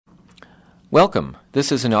Welcome.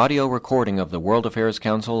 This is an audio recording of the World Affairs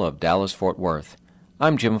Council of Dallas-Fort Worth.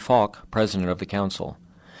 I'm Jim Falk, President of the Council.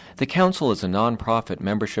 The Council is a nonprofit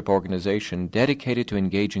membership organization dedicated to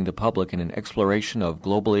engaging the public in an exploration of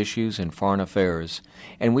global issues and foreign affairs,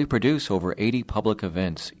 and we produce over 80 public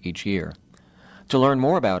events each year. To learn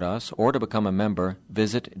more about us or to become a member,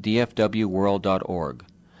 visit dfwworld.org.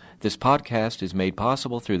 This podcast is made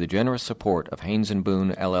possible through the generous support of Haynes &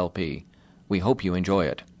 Boone, LLP. We hope you enjoy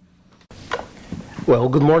it. Well,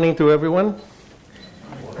 good morning to everyone.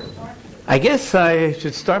 I guess I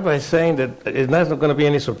should start by saying that it's not going to be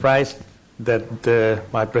any surprise that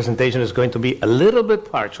my presentation is going to be a little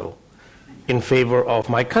bit partial in favor of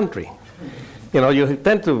my country. You know, you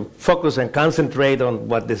tend to focus and concentrate on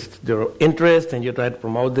what is your interest, and you try to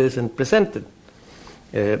promote this and present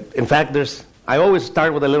it. In fact, I always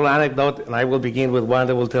start with a little anecdote, and I will begin with one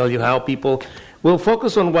that will tell you how people will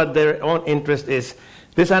focus on what their own interest is.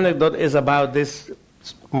 This anecdote is about this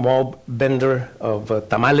small vendor of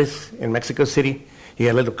tamales in Mexico City. He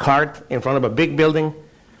had a little cart in front of a big building,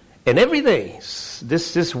 and every day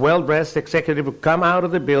this well-dressed executive would come out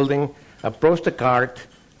of the building, approach the cart.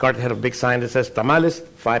 Cart had a big sign that says tamales,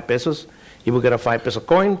 5 pesos. He would get a 5 peso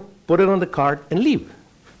coin, put it on the cart, and leave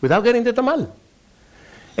without getting the tamal.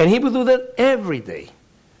 And he would do that every day.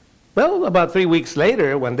 Well, about 3 weeks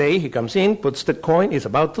later, one day he comes in, puts the coin, he's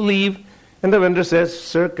about to leave, and the vendor says,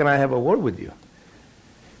 "Sir, can I have a word with you?"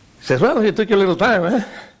 He says, "Well, it took you a little time, huh?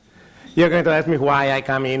 You're going to ask me why I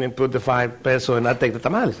come in and put the 5 peso and not take the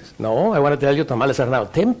tamales." He says, "No, I want to tell you tamales are now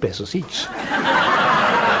 10 pesos each."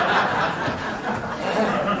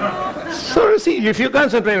 So, see, if you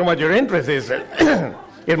concentrate on what your interest is,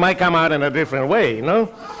 it might come out in a different way, you know?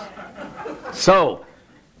 So,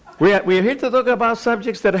 we're here to talk about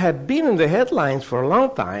subjects that have been in the headlines for a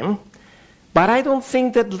long time, but I don't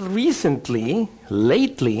think that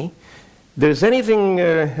lately, there's anything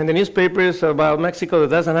in the newspapers about Mexico that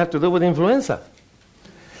doesn't have to do with influenza.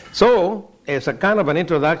 So, as a kind of an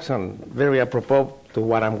introduction, very apropos to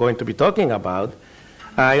what I'm going to be talking about,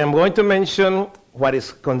 I am going to mention what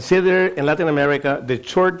is considered in Latin America the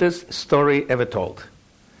shortest story ever told.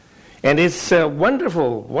 And it's a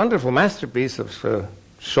wonderful, wonderful masterpiece of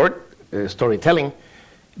short storytelling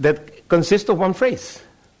that consists of one phrase,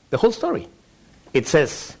 the whole story. It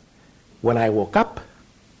says, "When I woke up,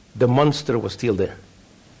 the monster was still there."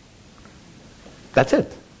 That's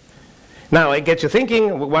it. Now, it gets you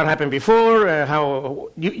thinking what happened before, how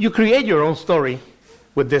you create your own story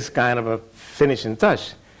with this kind of a finishing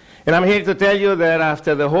touch. And I'm here to tell you that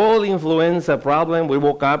after the whole influenza problem, we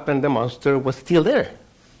woke up and the monster was still there.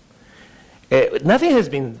 Nothing has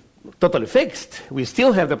been totally fixed. We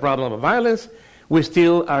still have the problem of violence. We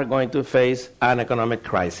still are going to face an economic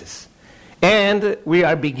crisis. And we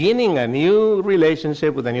are beginning a new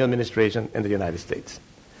relationship with the new administration in the United States.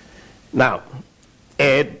 Now,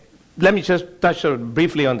 let me just touch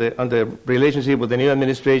briefly on the relationship with the new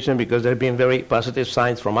administration, because there have been very positive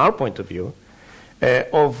signs from our point of view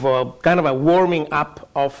of kind of a warming up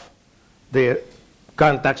of the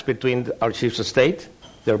contacts between our chiefs of state.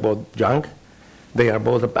 They're both young. They are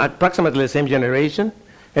both approximately the same generation,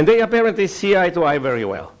 and they apparently see eye to eye very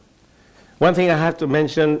well. One thing I have to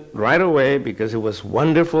mention right away, because it was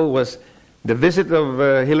wonderful, was the visit of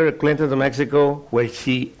Hillary Clinton to Mexico, where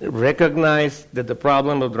she recognized that the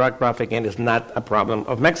problem of drug trafficking is not a problem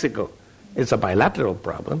of Mexico. It's a bilateral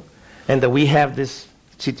problem, and that we have this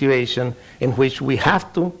situation in which we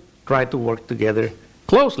have to try to work together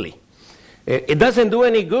closely. It doesn't do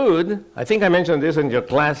any good. I think I mentioned this in your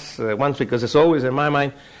class once, because it's always in my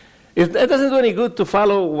mind. It doesn't do any good to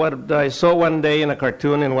follow what I saw one day in a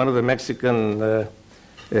cartoon in one of the Mexican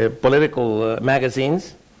political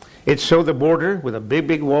magazines. It showed the border with a big,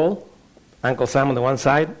 big wall, Uncle Sam on the one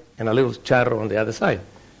side, and a little charro on the other side.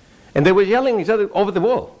 And they were yelling each other over the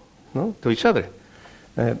wall, to each other.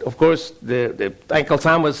 Of course, the Uncle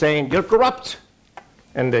Sam was saying, "You're corrupt,"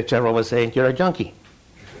 and the charro was saying, "You're a junkie."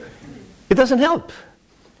 It doesn't help.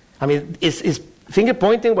 I mean, is finger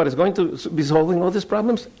pointing what is going to be solving all these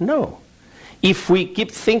problems? No. If we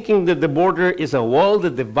keep thinking that the border is a wall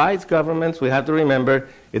that divides governments, we have to remember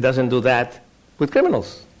it doesn't do that with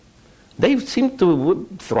criminals. They seem to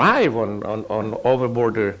thrive on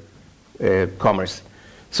over-border commerce.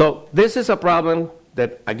 So this is a problem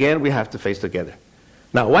that, again, we have to face together.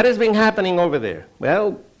 Now, what has been happening over there?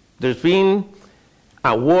 Well, there's been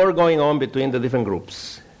a war going on between the different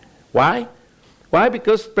groups. Why? Why?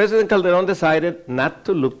 Because President Calderon decided not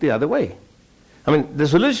to look the other way. I mean, the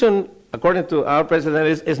solution, according to our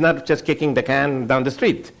president, is not just kicking the can down the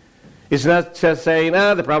street. It's not just saying,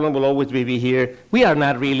 the problem will always be here. We are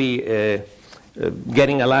not really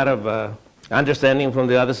getting a lot of understanding from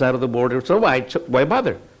the other side of the border. So why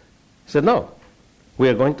bother? He said, no, we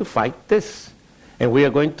are going to fight this. And we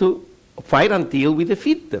are going to fight until we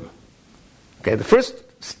defeat them. Okay, the first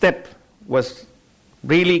step was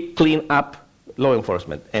really clean up law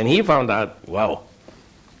enforcement. And he found out, wow,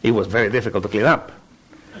 it was very difficult to clean up.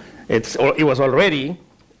 It was already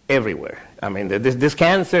everywhere. I mean, this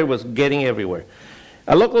cancer was getting everywhere.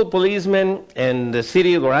 A local policeman in the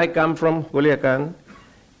city where I come from, Culiacan,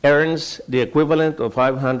 earns the equivalent of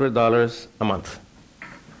 $500 a month.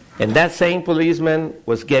 And that same policeman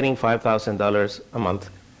was getting $5,000 a month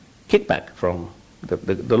kickback from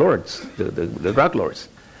the lords, the drug lords.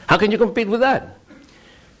 How can you compete with that?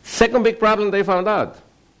 Second big problem they found out,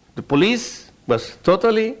 the police was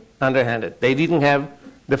totally underhanded. They didn't have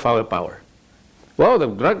the firepower. Well, the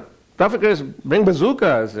drug traffickers bring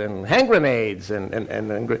bazookas and hand grenades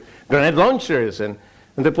and grenade launchers, and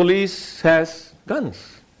the police has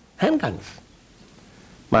guns, handguns.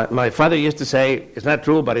 My father used to say, it's not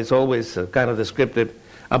true, but it's always kind of descriptive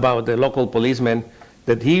about the local policeman,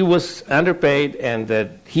 that he was underpaid and that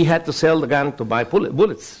he had to sell the gun to buy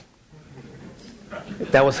bullets.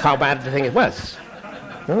 That was how bad the thing was.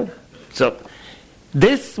 So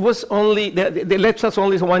this was only, they left us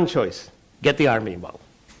only one choice: get the army involved,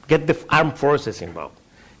 get the armed forces involved,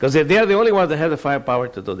 because they are the only ones that have the firepower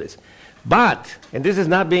to do this. But, and this is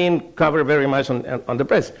not being covered very much on the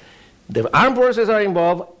press, the armed forces are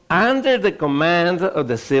involved under the command of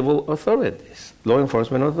the civil authorities, law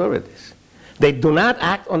enforcement authorities. They do not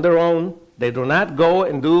act on their own. They do not go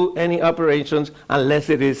and do any operations unless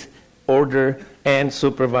it is ordered and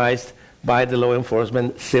supervised by the law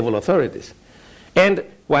enforcement civil authorities. And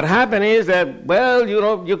what happened is that, well,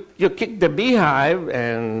 you kick the beehive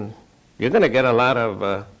and you're going to get a lot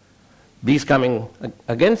of bees coming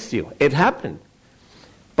against you. It happened.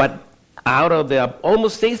 But out of the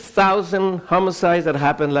almost 6,000 homicides that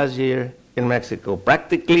happened last year in Mexico,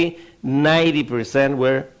 practically 90%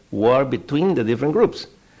 were war between the different groups.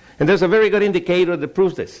 And there's a very good indicator that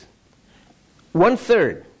proves this.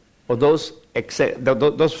 1/3 of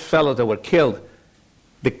those fellows that were killed,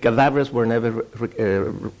 the cadavers were never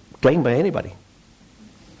claimed by anybody.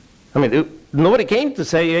 I mean, nobody came to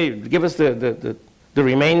say, hey, give us the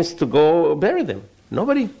remains to go bury them.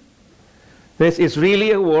 Nobody. It's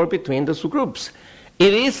really a war between the two groups.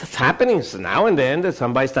 It is happening now and then that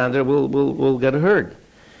some bystander will get hurt.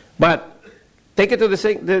 But take it to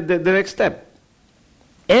the next step.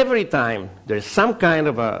 Every time there's some kind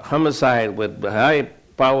of a homicide with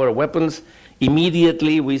high-power weapons,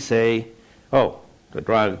 immediately we say, oh, the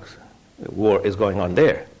drugs war is going on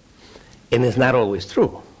there. And it's not always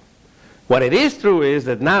true. What it is true is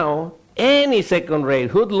that now any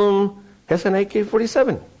second-rate hoodlum has an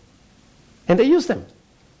AK-47. And they use them.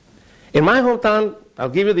 In my hometown, I'll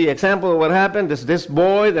give you the example of what happened. There's this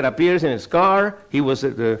boy that appears in his car. He was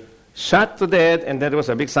shot to death, and there was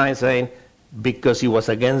a big sign saying, because he was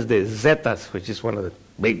against the Zetas, which is one of the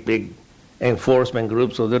big enforcement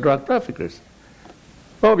groups of the drug traffickers.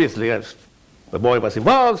 Obviously, the boy was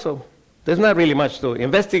involved, so there's not really much to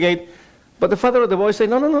investigate. But the father of the boy said,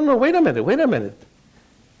 no, wait a minute.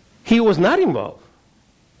 He was not involved.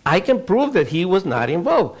 I can prove that he was not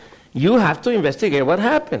involved. You have to investigate what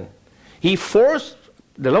happened. He forced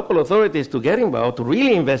the local authorities to get involved, to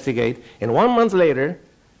really investigate, and 1 month later,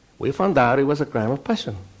 we found out it was a crime of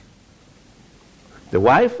passion. The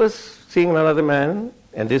wife was seeing another man,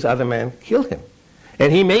 and this other man killed him.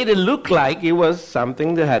 And he made it look like it was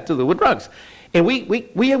something that had to do with drugs. And we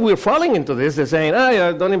were falling into this and saying,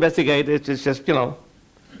 don't investigate, it's just,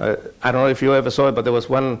 I don't know if you ever saw it, but there was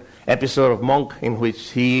one episode of Monk in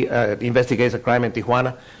which he investigates a crime in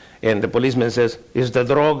Tijuana, and the policeman says, it's the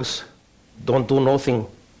drugs, don't do nothing.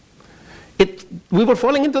 We were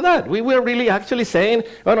falling into that. We were really actually saying,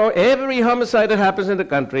 every homicide that happens in the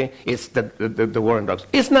country is the war on drugs.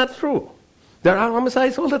 It's not true. There are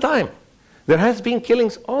homicides all the time. There has been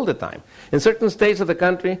killings all the time. And certain states of the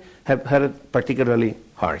country have had it particularly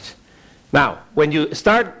harsh. Now, when you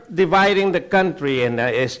start dividing the country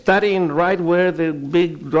and studying right where the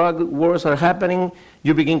big drug wars are happening,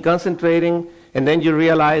 you begin concentrating, and then you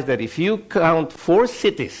realize that if you count 4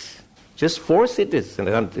 cities, just 4 cities in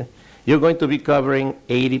the country, you're going to be covering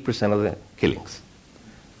 80% of the killings.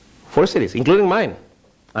 4 cities, including mine,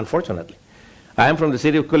 unfortunately. I am from the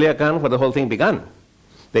city of Culiacan, where the whole thing began.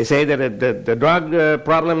 They say that the drug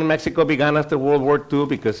problem in Mexico began after World War II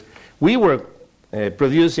because we were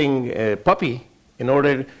producing poppy in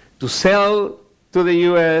order to sell to the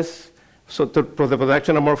U.S. for the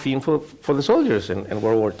production of morphine for the soldiers in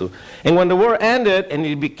World War II. And when the war ended and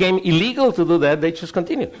it became illegal to do that, they just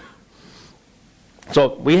continued.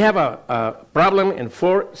 So we have a problem in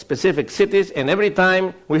 4 specific cities, and every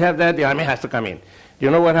time we have that, the Army has to come in. You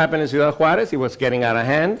know what happened in Ciudad Juárez? It was getting out of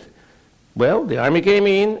hand. Well, the Army came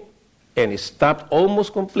in, and it stopped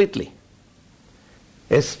almost completely.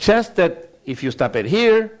 It's just that if you stop it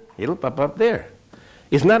here, it'll pop up there.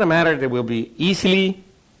 It's not a matter that will be easily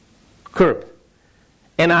curbed.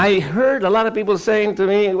 And I heard a lot of people saying to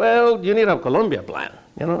me, well, you need a Colombia plan.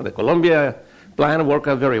 You know, the Colombia plan worked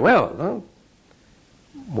out very well. Huh?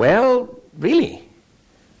 Well, really,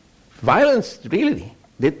 violence really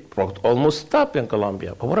did almost stop in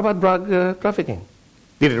Colombia. But what about drug trafficking?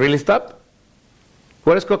 Did it really stop?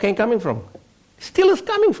 Where is cocaine coming from? It still is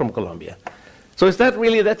coming from Colombia. So is that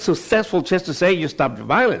really that successful just to say you stopped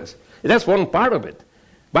violence? That's one part of it.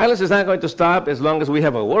 Violence is not going to stop as long as we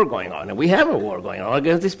have a war going on, and we have a war going on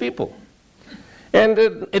against these people. And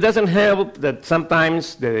it doesn't help that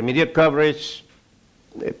sometimes the immediate coverage,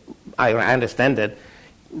 I understand that.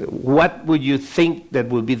 What would you think that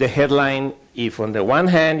would be the headline if on the one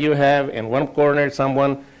hand you have in one corner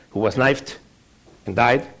someone who was knifed and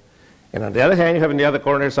died, and on the other hand you have in the other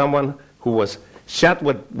corner someone who was shot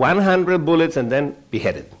with 100 bullets and then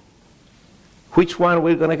beheaded? Which one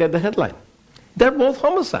we're going to get the headline? They're both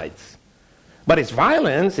homicides. But it's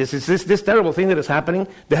violence, it's this terrible thing that is happening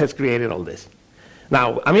that has created all this.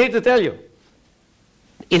 Now, I'm here to tell you,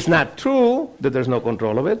 it's not true that there's no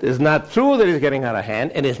control of it. It's not true that it's getting out of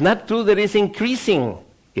hand. And it's not true that it's increasing.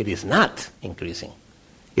 It is not increasing.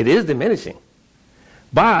 It is diminishing.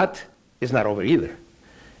 But it's not over either.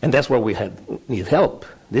 And that's where we need help.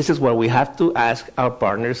 This is where we have to ask our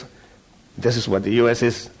partners. This is what the U.S.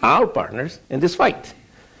 is, our partners in this fight.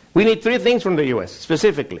 We need 3 things from the U.S.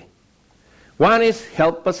 specifically. One is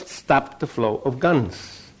help us stop the flow of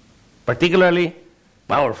guns, particularly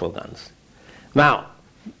powerful guns. Now,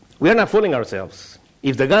 we are not fooling ourselves.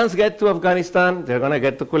 If the guns get to Afghanistan, they're going to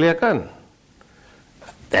get to Culiacan.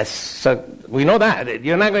 We know that.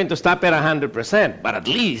 You're not going to stop at 100%, but at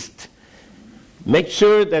least make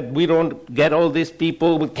sure that we don't get all these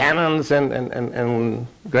people with cannons and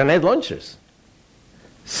grenade launchers.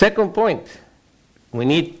 Second point, we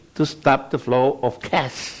need to stop the flow of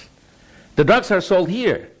cash. The drugs are sold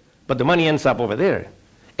here, but the money ends up over there.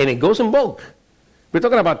 And it goes in bulk. We're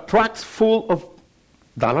talking about trucks full of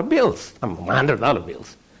dollar bills, $100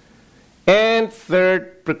 bills. And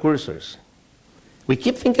third, precursors. We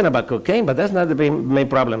keep thinking about cocaine, but that's not the main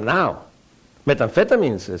problem now.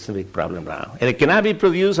 Methamphetamines is a big problem now. And it cannot be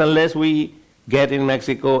produced unless we get in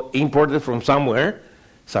Mexico, imported from somewhere,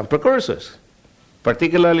 some precursors,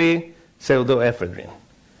 particularly pseudoephedrine.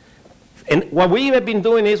 And what we have been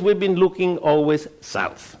doing is we've been looking always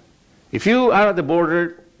south. If you are at the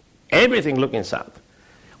border, everything looking south.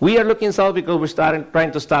 We are looking south because we're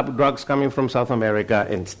trying to stop drugs coming from South America,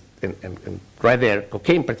 and right there,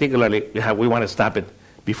 cocaine particularly, we want to stop it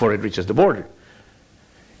before it reaches the border.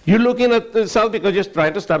 You're looking at the south because you're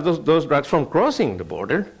trying to stop those drugs from crossing the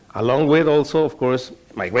border, along with also, of course,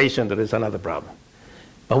 migration. That is another problem.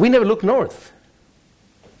 But we never look north.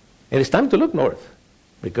 And it's time to look north,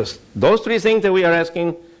 because those 3 things that we are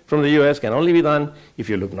asking from the U.S. can only be done if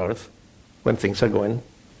you look north when things are going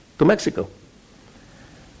to Mexico.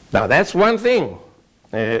 Now, that's one thing.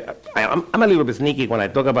 I'm a little bit sneaky when I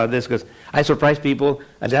talk about this because I surprise people.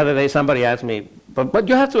 And the other day somebody asked me, but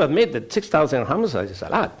you have to admit that 6,000 homicides is a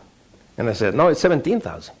lot. And I said, no, it's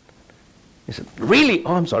 17,000. He said, really?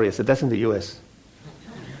 Oh, I'm sorry. I said, that's in the U.S.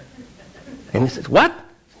 And he said, what?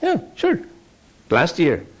 Yeah, sure. Last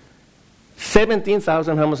year,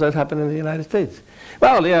 17,000 homicides happened in the United States.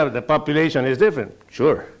 Well, yeah, the population is different.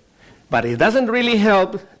 Sure. But it doesn't really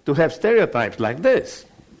help to have stereotypes like this.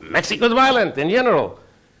 Mexico is violent in general.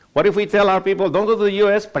 What if we tell our people, don't go to the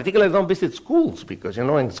U.S., particularly don't visit schools, because,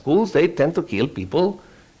 in schools they tend to kill people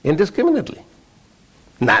indiscriminately.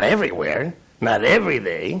 Not everywhere, not every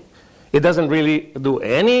day. It doesn't really do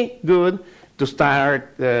any good to start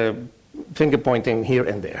finger pointing here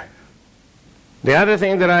and there. The other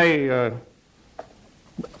thing that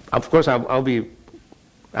of course, I'll be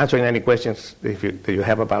answering any questions that you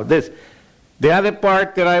have about this. The other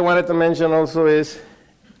part that I wanted to mention also is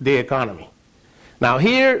the economy. Now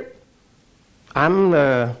here, I'm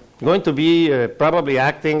going to be probably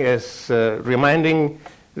acting as remembering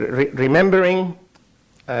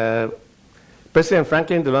President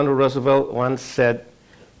Franklin Delano Roosevelt once said,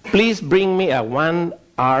 please bring me a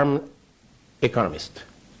one-armed economist.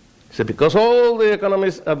 He said, because all the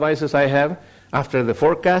economist advisors I have, after the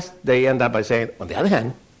forecast, they end up by saying, on the other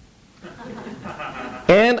hand.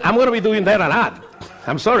 And I'm going to be doing that a lot.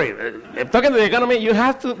 I'm sorry. Talking to the economy, you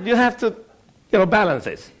have to balance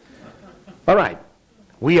this. All right.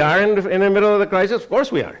 We are in the middle of the crisis? Of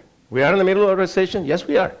course we are. We are in the middle of a recession? Yes,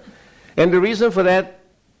 we are. And the reason for that,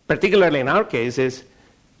 particularly in our case, is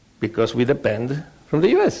because we depend from the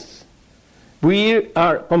U.S. We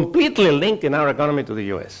are completely linked in our economy to the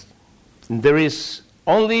U.S. There is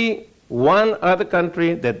only one other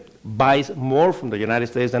country that buys more from the United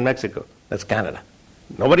States than Mexico. That's Canada.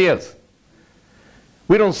 Nobody else.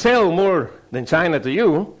 We don't sell more than China to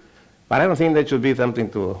you, but I don't think that should be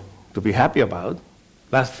something to be happy about.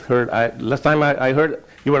 Last time I heard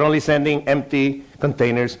you were only sending empty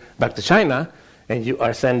containers back to China, and you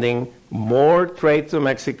are sending more trade to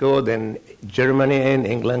Mexico than Germany and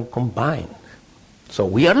England combined. So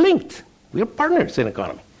we are linked. We are partners in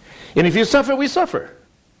economy. And if you suffer, we suffer.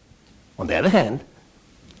 On the other hand,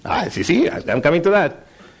 see, I'm coming to that.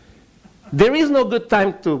 There is no good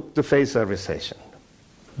time to face a recession.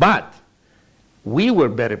 But we were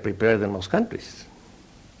better prepared than most countries.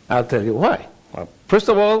 I'll tell you why. Well, first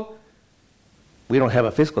of all, we don't have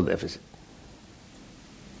a fiscal deficit.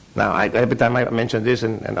 Now, every time I mention this,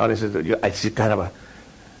 and audiences, I see kind of a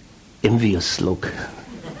envious look.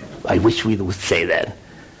 I wish we would say that.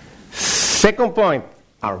 Second point,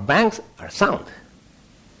 our banks are sound.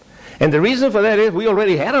 And the reason for that is we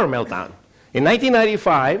already had our meltdown. In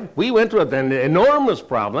 1995, we went through an enormous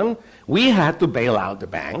problem. We had to bail out the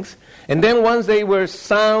banks. And then once they were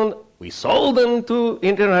sound, we sold them to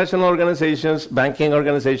international organizations, banking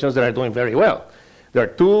organizations that are doing very well. There are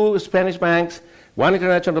 2 Spanish banks, 1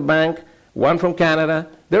 international bank, 1 from Canada.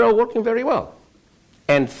 They're all working very well.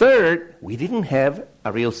 And third, we didn't have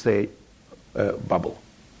a real estate bubble.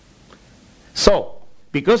 So,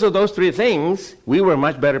 because of those 3 things, we were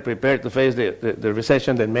much better prepared to face the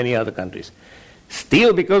recession than many other countries.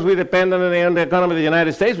 Still, because we depend on the economy of the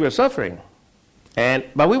United States, we're suffering.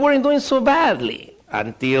 But we weren't doing so badly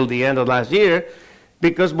until the end of last year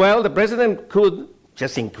because, well, the president could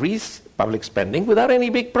just increase public spending without any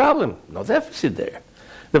big problem. No deficit there.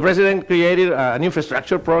 The president created an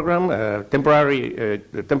infrastructure program, a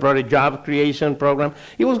temporary job creation program.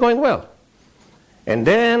 It was going well. And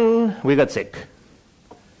then we got sick.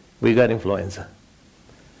 We got influenza.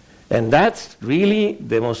 And that's really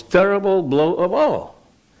the most terrible blow of all.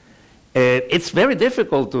 It's very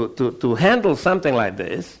difficult to handle something like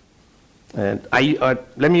this. And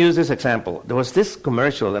let me use this example. There was this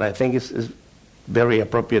commercial that I think is very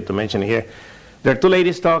appropriate to mention here. There are 2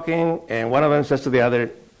 ladies talking, and one of them says to the other,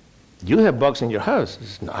 "You have bugs in your house." She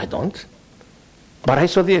says, "No, I don't. But I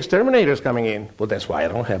saw the exterminators coming in." "Well, that's why I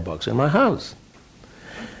don't have bugs in my house."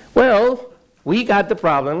 Well, we got the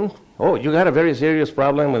problem. "Oh, you got a very serious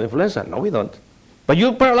problem with influenza." "No, we don't." "But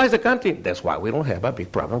you paralyzed the country." "That's why we don't have a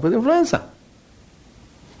big problem with influenza."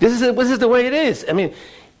 This is the way it is. I mean,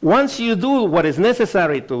 once you do what is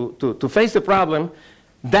necessary to face the problem,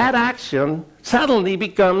 that action suddenly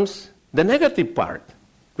becomes the negative part.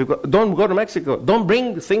 Don't go to Mexico. Don't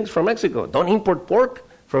bring things from Mexico. Don't import pork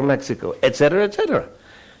from Mexico, etc., etc.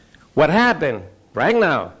 What happened right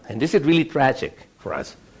now, and this is really tragic for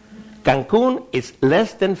us, Cancun is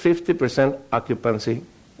less than 50% occupancy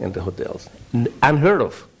in the hotels. Unheard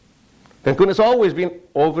of. Cancun has always been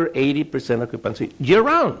over 80% occupancy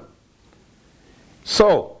year-round.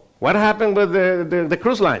 So, what happened with the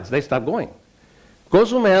cruise lines? They stopped going.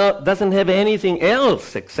 Cozumel doesn't have anything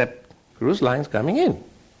else except cruise lines coming in.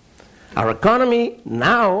 Our economy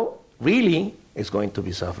now really is going to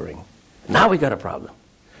be suffering. Now we got a problem.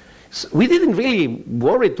 So we didn't really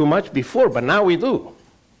worry too much before, but now we do.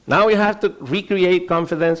 Now we have to recreate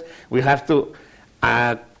confidence. We have to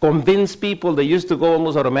convince people that used to go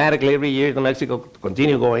almost automatically every year to Mexico to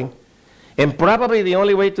continue going. And probably the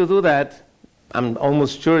only way to do that, I'm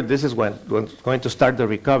almost sure this is what's going to start the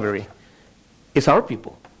recovery, is our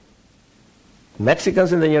people.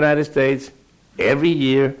 Mexicans in the United States, every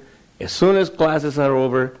year, as soon as classes are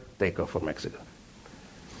over, they go for Mexico.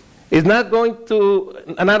 It's not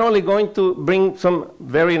only going to bring some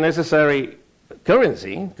very necessary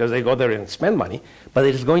currency, because they go there and spend money, but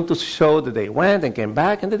it is going to show that they went and came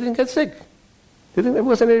back and they didn't get sick. There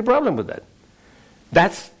wasn't any problem with that.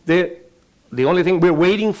 That's the only thing we're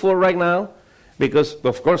waiting for right now, because,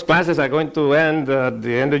 of course, classes are going to end at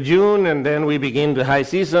the end of June, and then we begin the high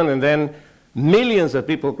season, and then millions of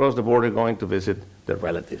people across the border going to visit their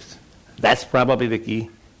relatives. That's probably the key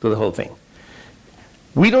to the whole thing.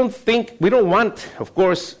 We don't want, of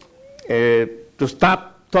course, to stop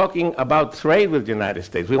talking about trade with the United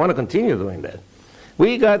States. We want to continue doing that.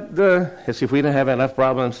 We got, as if we didn't have enough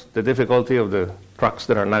problems, the difficulty of the trucks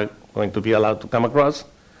that are not going to be allowed to come across.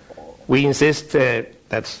 We insist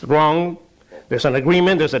that's wrong. There's an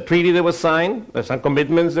agreement, there's a treaty that was signed, there's some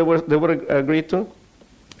commitments that were agreed to,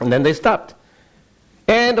 and then they stopped.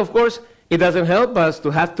 And, of course, it doesn't help us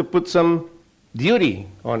to have to put some duty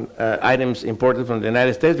on items imported from the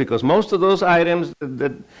United States, because most of those items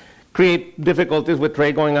that create difficulties with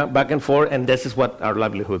trade going back and forth, and this is what our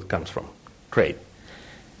livelihood comes from, trade.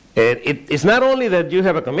 It's not only that you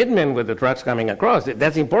have a commitment with the trucks coming across.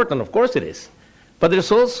 That's important, of course it is. But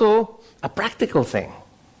there's also a practical thing.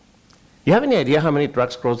 You have any idea how many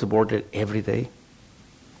trucks cross the border every day?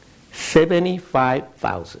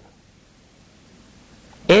 75,000.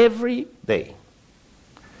 Every day.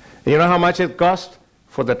 You know how much it costs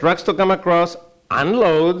for the trucks to come across,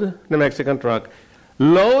 unload the Mexican truck,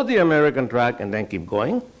 load the American truck, and then keep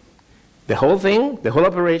going? The whole thing, the whole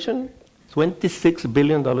operation, $26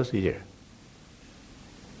 billion a year.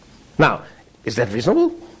 Now, is that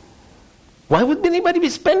reasonable? Why would anybody be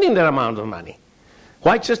spending that amount of money?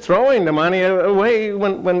 Why just throwing the money away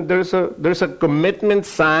when there's a commitment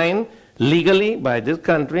signed legally by this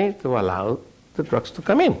country to allow the trucks to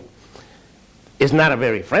come in? It's not a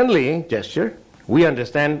very friendly gesture. We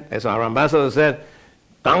understand, as our ambassador said,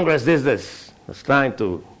 Congress did this. It's trying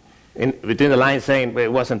to, between the lines, saying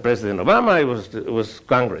it wasn't President Obama, it was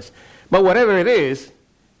Congress. But whatever it is,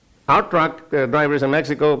 our truck drivers in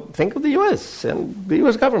Mexico think of the U.S. and the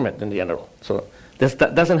U.S. government in general. So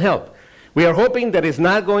that doesn't help. We are hoping that it's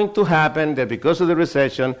not going to happen, that because of the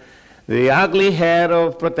recession, the ugly head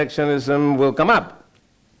of protectionism will come up.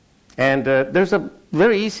 And there's a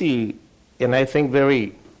very easy and I think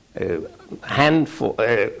very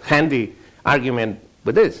handy argument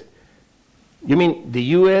with this. You mean the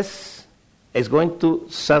U.S. is going to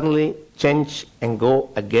suddenly change and go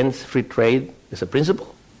against free trade as a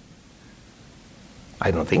principle? I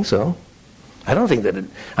don't think so. I don't think that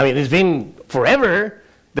it's been forever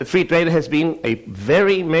that free trade has been a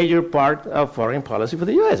very major part of foreign policy for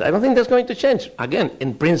the U.S. I don't think that's going to change, again,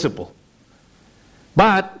 in principle.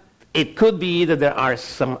 But it could be that there are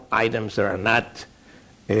some items that are not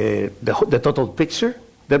the total picture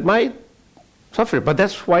that might suffer. But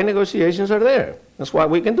that's why negotiations are there. That's what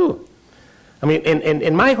we can do. I mean,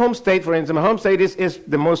 in my home state, for instance, my home state is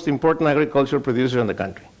the most important agricultural producer in the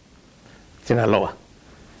country, Sinaloa.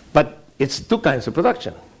 But it's two kinds of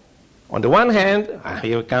production. On the one hand,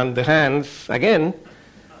 you count the hands again.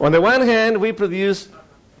 On the one hand, we produce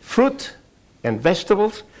fruit and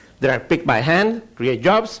vegetables that are picked by hand, create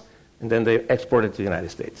jobs, and then they export it to the United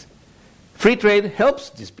States. Free trade helps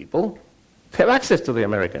these people have access to the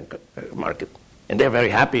American market, and they're very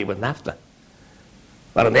happy with NAFTA.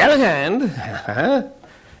 But on the other hand,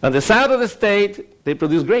 on the south of the state, they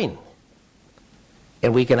produce grain,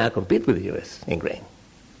 and we cannot compete with the U.S. in grain.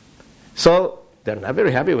 So they're not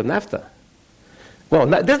very happy with NAFTA. Well,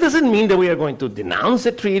 that doesn't mean that we are going to denounce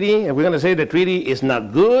the treaty, and we're going to say the treaty is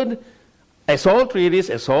not good. As all treaties,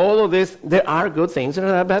 as all of this, there are good things and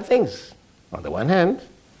there are bad things, on the one hand,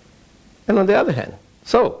 and on the other hand.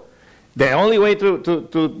 So, the only way to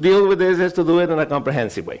deal with this is to do it in a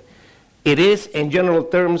comprehensive way. It is, in general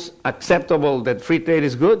terms, acceptable that free trade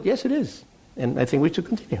is good? Yes, it is. And I think we should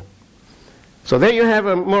continue. So there you have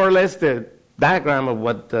more or less the diagram of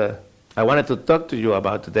what I wanted to talk to you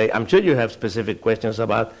about today. I'm sure you have specific questions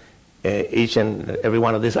about each and every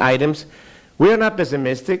one of these items. We are not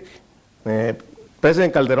pessimistic.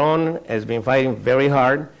 President Calderon has been fighting very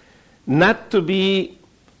hard not to be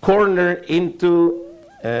cornered into,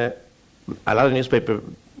 a lot of newspapers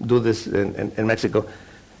do this in Mexico.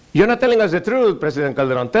 You're not telling us the truth, President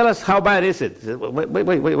Calderon. Tell us, how bad is it?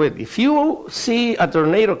 Wait. If you see a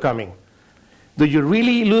tornado coming, do you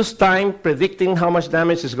really lose time predicting how much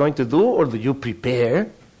damage it's going to do, or do you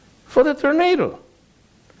prepare for the tornado?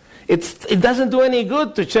 It doesn't do any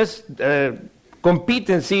good to just compete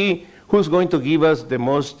and see who's going to give us the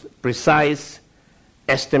most precise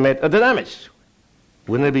estimate of the damage.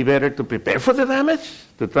 Wouldn't it be better to prepare for the damage,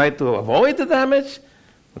 to try to avoid the damage?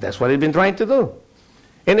 That's what we've been trying to do.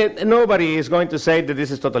 And nobody is going to say that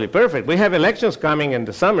this is totally perfect. We have elections coming in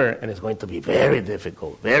the summer, and it's going to be very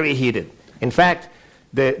difficult, very heated. In fact,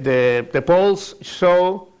 the polls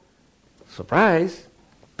show, surprise,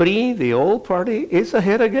 PRI, the old party, is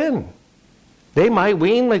ahead again. They might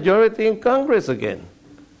win majority in Congress again.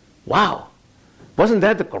 Wow. Wasn't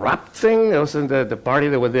that the corrupt thing? It wasn't the party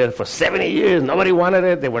that was there for 70 years. Nobody wanted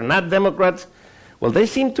it. They were not Democrats. Well, they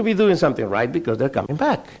seem to be doing something right because they're coming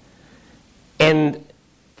back. And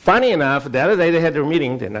funny enough, the other day they had their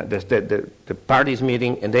meeting, the party's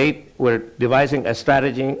meeting, and they were devising a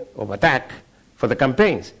strategy of attack for the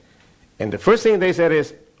campaigns. And the first thing they said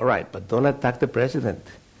is, all right, but don't attack the president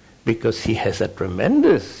because he has a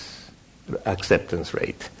tremendous acceptance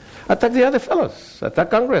rate. Attack the other fellows,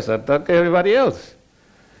 attack Congress, attack everybody else.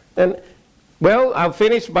 And Well, I'll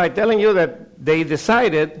finish by telling you that they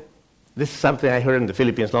decided, this is something I heard in the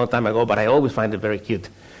Philippines a long time ago, but I always find it very cute.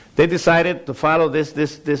 They decided to follow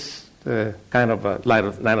this kind of line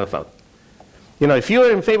of thought. You know, if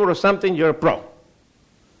you're in favor of something, you're pro.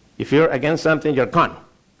 If you're against something, you're con.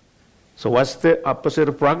 So what's the opposite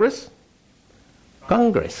of progress?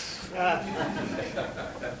 Congress.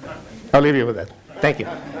 I'll leave you with that. Thank you.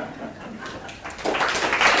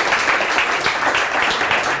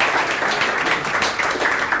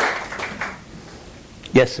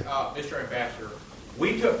 Yes, sir. Mr. Ambassador,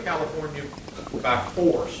 we took California by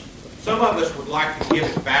force. Some of us would like to give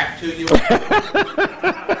it back to you.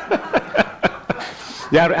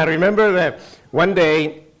 Yeah, I remember that one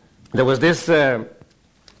day there was this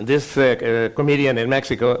comedian in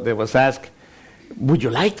Mexico that was asked, would you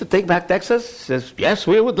like to take back Texas? He says, yes,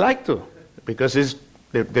 we would like to, because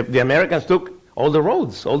the Americans took all the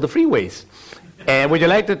roads, all the freeways. And would you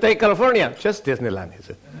like to take California? Just Disneyland, he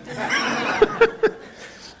said.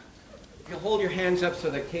 You hold your hands up so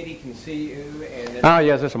that Katie can see you. And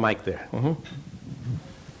yes, there's a mic there. Mm-hmm.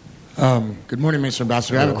 Good morning, Mr.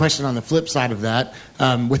 Ambassador. I have a question on the flip side of that.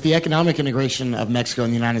 With the economic integration of Mexico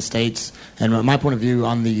and the United States, and my point of view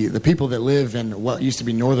on the people that live in what used to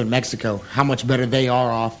be northern Mexico, how much better they are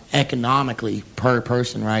off economically per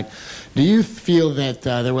person, right? Do you feel that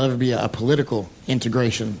there will ever be a political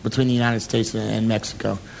integration between the United States and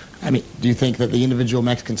Mexico? I mean, do you think that the individual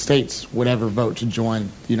Mexican states would ever vote to join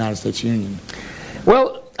the United States Union?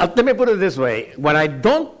 Well, let me put it this way. What I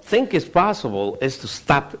don't think is possible is to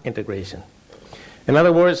stop integration. In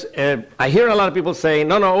other words, I hear a lot of people say,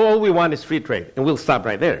 no, all we want is free trade, and we'll stop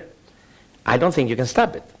right there. I don't think you can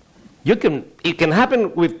stop it. It can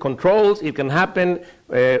happen with controls, it can happen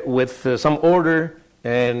with some order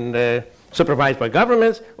and supervised by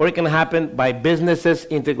governments, or it can happen by businesses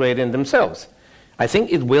integrating themselves. I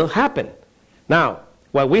think it will happen. Now,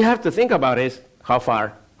 what we have to think about is how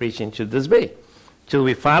far reaching should this be? Should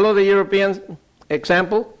we follow the European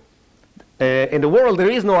example? In the world, there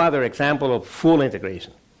is no other example of full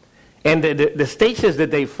integration. And the stages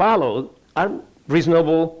that they followed are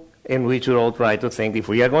reasonable, and we should all try to think, if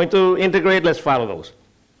we are going to integrate, let's follow those.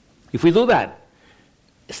 If we do that,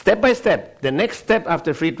 step by step, the next step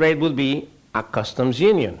after free trade will be a customs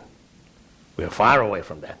union. We're far away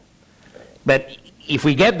from that. But if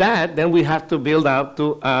we get that, then we have to build out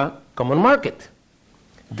to a common market.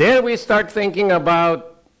 There we start thinking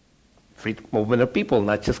about free movement of people,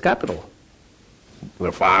 not just capital.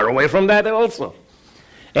 We're far away from that also.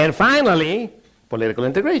 And finally, political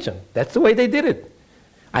integration. That's the way they did it.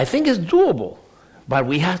 I think it's doable, but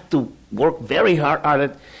we have to work very hard at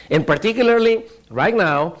it. And particularly, right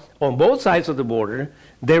now, on both sides of the border,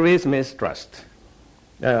 there is mistrust.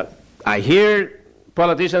 I hear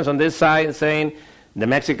politicians on this side saying the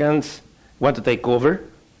Mexicans want to take over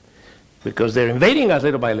because they're invading us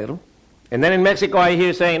little by little. And then in Mexico, I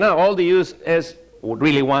hear saying, no, all the U.S.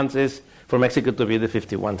 really wants is for Mexico to be the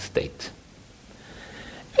 51st state.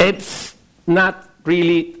 It's not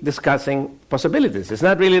really discussing possibilities. It's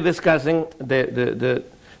not really discussing the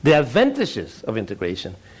advantages of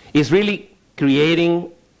integration. It's really creating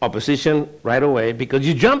opposition right away because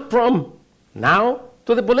you jump from now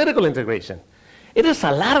to the political integration. It is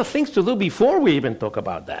a lot of things to do before we even talk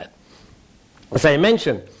about that. As I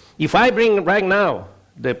mentioned, if I bring right now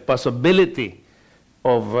the possibility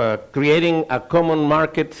of creating a common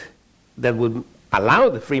market that would allow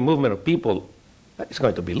the free movement of people, it's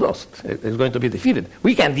going to be lost. It's going to be defeated.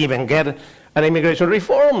 We can't even get an immigration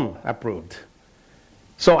reform approved.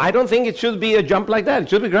 So I don't think it should be a jump like that. It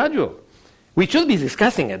should be gradual. We should be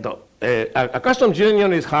discussing it, though. A customs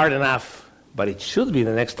union is hard enough, but it should be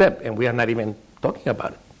the next step, and we are not even talking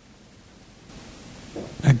about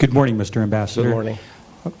it. Good morning, Mr. Ambassador. Good morning.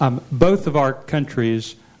 Both of our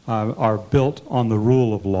countries are built on the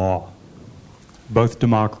rule of law, both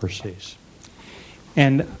democracies.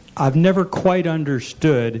 And I've never quite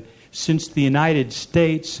understood, since the United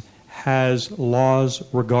States has laws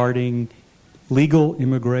regarding legal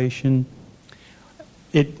immigration,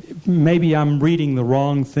 maybe I'm reading the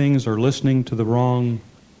wrong things or listening to the wrong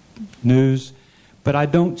news, but I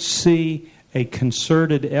don't see a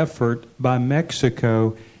concerted effort by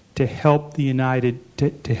Mexico to help the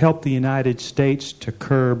United States to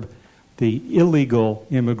curb the illegal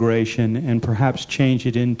immigration and perhaps change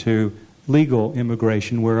it into legal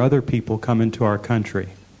immigration where other people come into our country.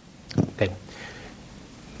 Okay.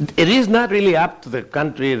 It is not really up to the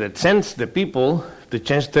country that sends the people to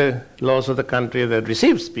change the laws of the country that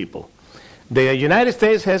receives people. The United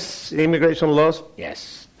States has immigration laws,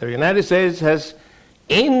 yes. The United States has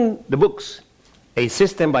in the books a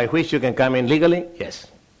system by which you can come in legally, yes.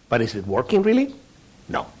 But is it working really?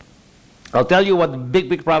 No. I'll tell you what the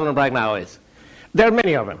big problem right now is. There are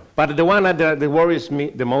many of them, but the one that worries me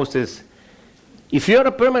the most is if you're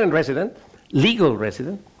a permanent resident, legal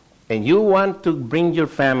resident, and you want to bring your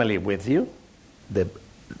family with you, the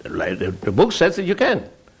book says that you can,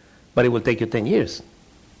 but it will take you 10 years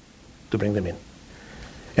to bring them in.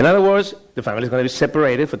 In other words, the family is going to be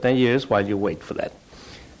separated for 10 years while you wait for that.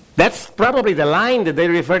 That's probably the line that they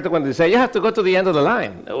refer to when they say, you have to go to the end of the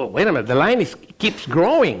line. Oh, wait a minute, the line keeps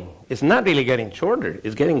growing. It's not really getting shorter.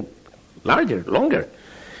 It's getting larger, longer.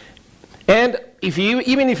 And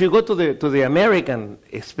even if you go to the American,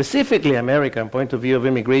 specifically American point of view of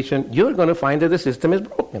immigration, you're going to find that the system is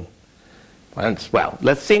broken. And, well,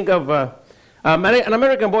 let's think of an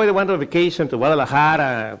American boy that went on vacation to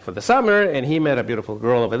Guadalajara for the summer, and he met a beautiful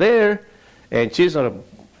girl over there, and she's on a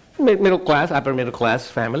middle class, upper middle class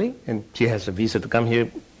family, and she has a visa to come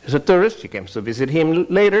here as a tourist. She comes to visit him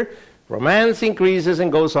later. Romance increases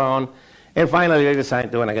and goes on, and finally they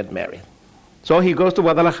decide they want to get married. So he goes to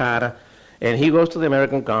Guadalajara, and he goes to the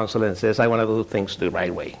American consul and says, I want to do things the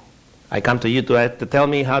right way. I come to you to tell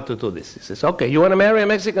me how to do this. He says, okay, you want to marry a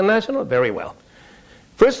Mexican national? Very well.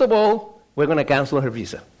 First of all, we're going to cancel her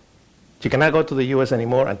visa. She cannot go to the U.S.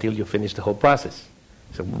 anymore until you finish the whole process.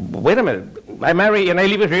 So, wait a minute, I marry and I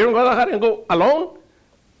leave her here in Guadalajara and go alone?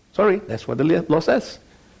 Sorry, that's what the law says.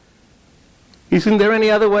 Isn't there any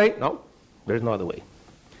other way? No, there's no other way.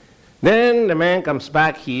 Then the man comes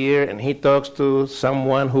back here and he talks to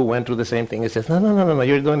someone who went through the same thing. He says, no,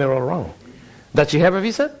 you're doing it all wrong. Does she have a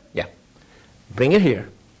visa? Yeah. Bring her here.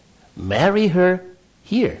 Marry her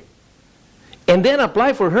here. And then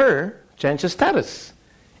apply for her change of status.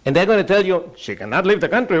 And they're going to tell you, she cannot leave the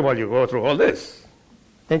country while you go through all this.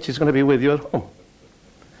 Then she's going to be with you at home.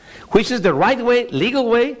 Which is the right way, legal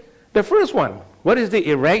way? The first one. What is the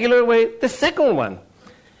irregular way? The second one.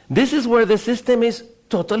 This is where the system is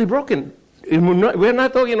totally broken. We're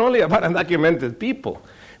not talking only about undocumented people.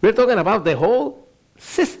 We're talking about the whole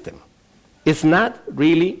system. It's not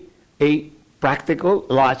really a practical,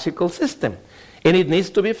 logical system. And it needs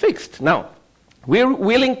to be fixed. Now, we're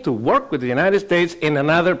willing to work with the United States in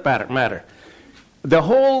another matter. The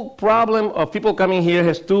whole problem of people coming here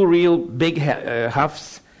has two real big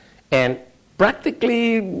halves, and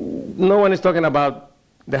practically no one is talking about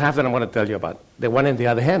the half that I'm going to tell you about, the one in the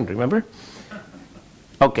other hand, remember?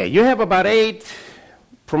 Okay, you have about 8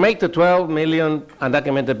 to 12 million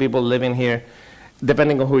undocumented people living here,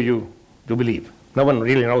 depending on who you believe. No one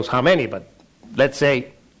really knows how many, but let's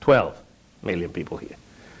say 12 million people here.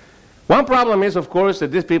 One problem is, of course,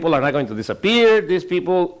 that these people are not going to disappear. These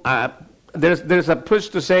people, there's a push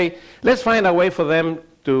to say, let's find a way for them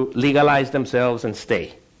to legalize themselves and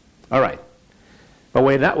stay. All right. But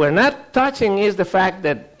we're not touching is the fact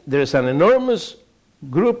that there's an enormous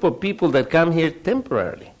group of people that come here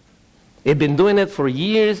temporarily. They've been doing it for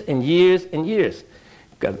years and years and years.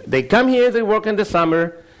 They come here, they work in the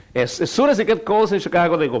summer. As soon as they get calls in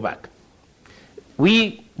Chicago, they go back.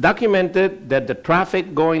 We documented that the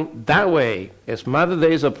traffic going that way, as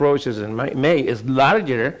Mother's Day approaches in May, is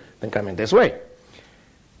larger than coming this way.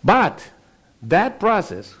 But that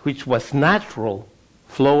process, which was natural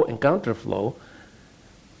flow and counterflow,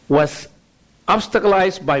 was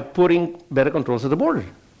obstacleized by putting better controls at the border.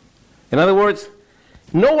 In other words,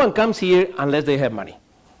 no one comes here unless they have money.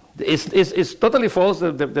 It's totally false,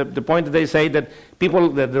 the point that they say that people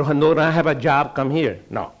that don't have a job come here.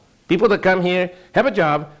 No. People that come here have a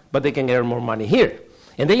job, but they can earn more money here.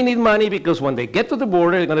 And they need money because when they get to the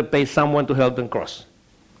border, they're going to pay someone to help them cross.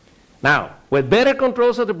 Now, with better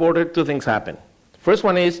controls at the border, two things happen. First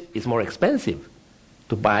one is, it's more expensive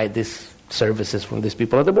to buy these services from these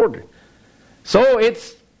people at the border. So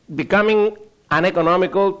it's becoming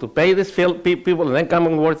uneconomical to pay these people and then come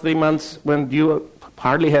and work 3 months when you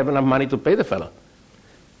hardly have enough money to pay the fellow.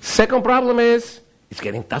 Second problem is, it's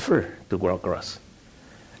getting tougher to go across.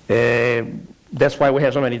 That's why we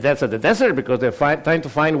have so many deaths at the desert, because they're trying to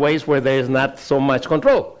find ways where there is not so much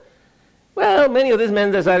control. Well, many of these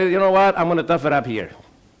men decided, you know what, I'm going to tough it up here.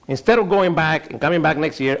 Instead of going back and coming back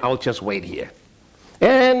next year, I'll just wait here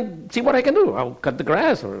and see what I can do. I'll cut the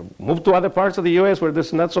grass or move to other parts of the U.S. where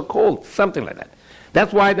it's not so cold, something like that.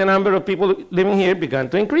 That's why the number of people living here began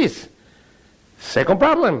to increase. Second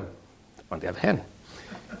problem, on the other hand,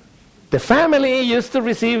 the family used to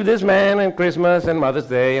receive this man on Christmas and Mother's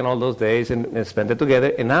Day and all those days and spend it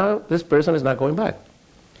together, and now this person is not going back.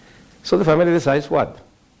 So the family decides what?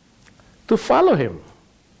 To follow him.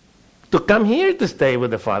 To come here to stay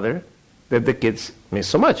with the father that the kids miss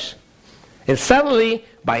so much. And suddenly,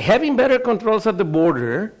 by having better controls at the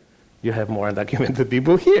border, you have more undocumented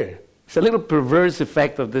people here. It's a little perverse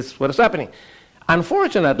effect of this, what is happening.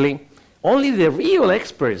 Unfortunately, only the real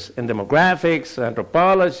experts in demographics,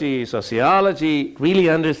 anthropology, sociology really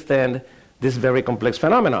understand this very complex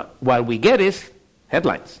phenomenon. What we get is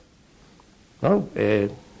headlines. No? They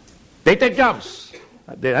take jobs.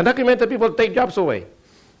 The undocumented people take jobs away.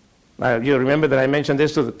 You remember that I mentioned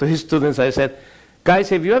this to his students. I said, guys,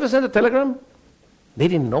 have you ever sent a telegram? They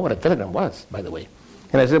didn't know what a telegram was, by the way.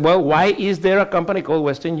 And I said, well, why is there a company called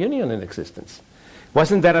Western Union in existence?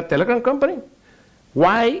 Wasn't that a telegram company?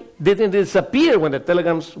 Why didn't it disappear when the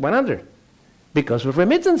telegrams went under? Because of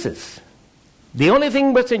remittances. The only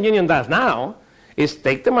thing Western Union does now is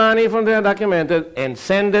take the money from the undocumented and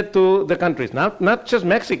send it to the countries, not just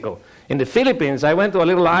Mexico. In the Philippines, I went to a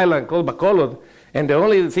little island called Bacolod, and the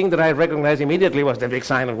only thing that I recognized immediately was the big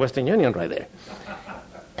sign of Western Union right there.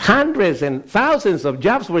 Hundreds and thousands of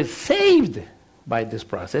jobs were saved by this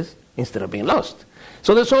process instead of being lost.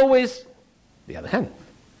 So there's always the other hand.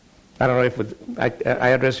 I don't know if I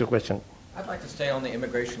addressed your question. I'd like to stay on the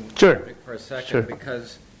immigration Sure. topic for a second Sure.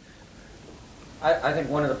 because I think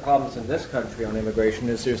one of the problems in this country on immigration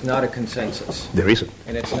is there's not a consensus. There isn't.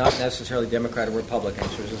 And it's not necessarily Democrat or Republican,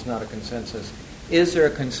 so there's just not a consensus. Is there a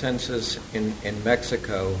consensus in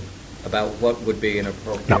Mexico about what would be an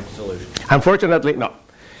appropriate solution? Unfortunately, no.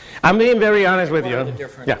 I'm being very honest with One you. of the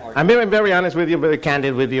different Yeah, arguments. I'm being very honest with you, very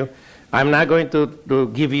candid with you. I'm not going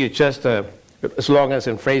to give you just slogans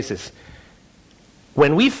and phrases.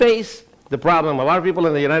 When we face the problem of our people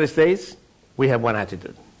in the United States, we have one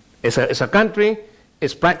attitude. It's a country,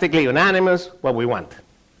 it's practically unanimous what we want.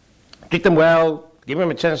 Treat them well, give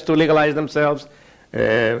them a chance to legalize themselves,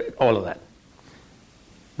 all of that.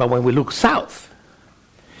 But when we look south,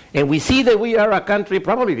 and we see that we are a country,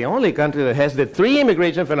 probably the only country that has the three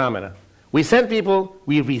immigration phenomena. We send people,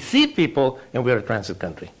 we receive people, and we are a transit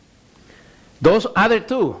country. Those other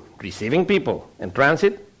two, receiving people and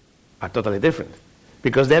transit, are totally different.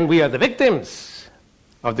 Because then we are the victims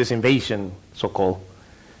of this invasion, so-called.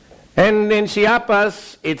 And in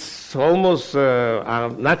Chiapas, it's almost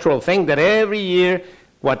a natural thing that every year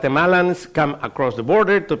Guatemalans come across the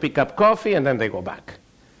border to pick up coffee and then they go back.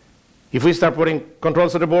 If we start putting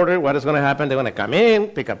controls at the border, what is going to happen? They're going to come in,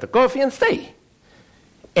 pick up the coffee, and stay.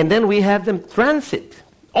 And then we have them transit.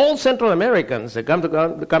 All Central Americans that come to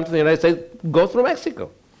the United States go through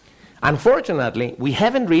Mexico. Unfortunately, we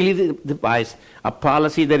haven't really devised a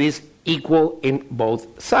policy that is equal in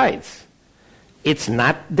both sides. It's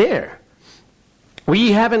not there.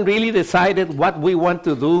 We haven't really decided what we want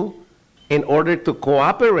to do in order to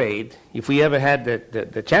cooperate, if we ever had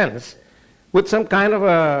the chance, with some kind of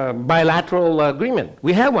a bilateral agreement.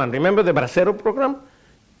 We have one. Remember the Bracero program?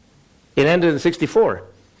 It ended in 1964.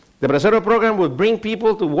 The Bracero program would bring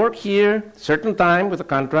people to work here certain time with a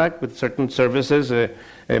contract, with certain services,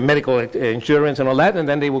 medical insurance and all that, and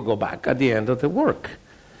then they would go back at the end of the work.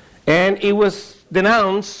 And it was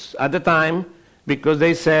denounced at the time because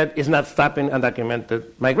they said it's not stopping undocumented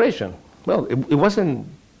migration. Well, it wasn't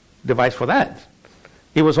devised for that.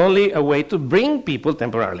 It was only a way to bring people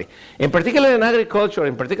temporarily. In particular in agriculture,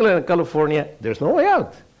 in particular in California, there's no way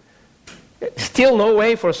out. Still no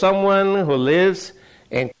way for someone who lives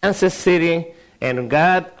in Kansas City and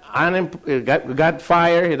got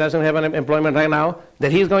fired, he doesn't have employment right now,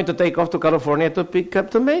 that he's going to take off to California to pick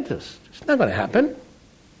up tomatoes. It's not going to happen.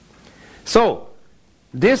 So,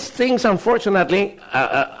 these things, unfortunately,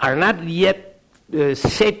 are not yet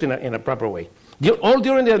shaped in a proper way. All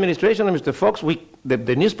during the administration of Mr. Fox,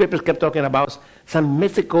 the newspapers kept talking about some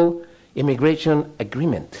mythical immigration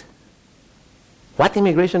agreement. What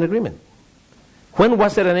immigration agreement? When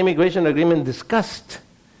was there an immigration agreement discussed?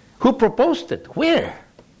 Who proposed it? Where?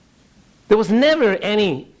 There was never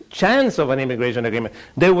any chance of an immigration agreement.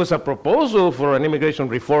 There was a proposal for an immigration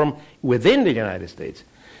reform within the United States.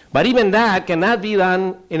 But even that cannot be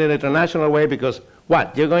done in an international way because,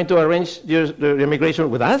 what, you're going to arrange the immigration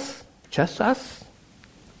with us? Just us?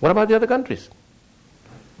 What about the other countries?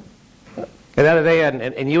 The other day, and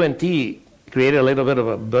UNT created a little bit of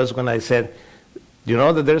a buzz when I said, do you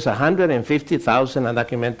know that there's 150,000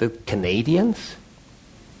 undocumented Canadians?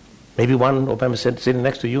 Maybe one of them is sitting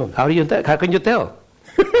next to you. How can you tell?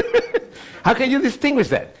 How can you distinguish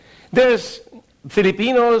that? There's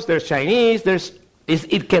Filipinos, there's Chinese,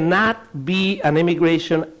 it cannot be an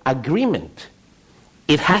immigration agreement.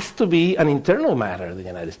 It has to be an internal matter of the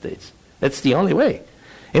United States. That's the only way.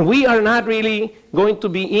 And we are not really going to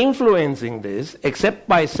be influencing this except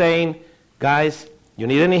by saying, guys, you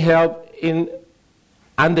need any help in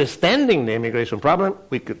understanding the immigration problem,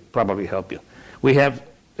 we could probably help you. We have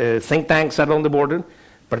think tanks along the border,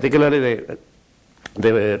 particularly the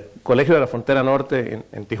the Colegio de la Frontera Norte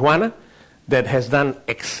in Tijuana, that has done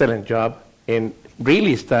excellent job in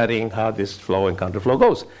really studying how this flow and counterflow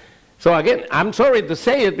goes. So again, I'm sorry to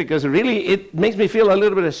say it because really it makes me feel a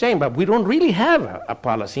little bit ashamed, but we don't really have a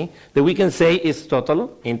policy that we can say is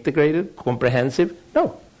total, integrated, comprehensive.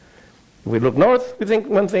 No. If we look north, we think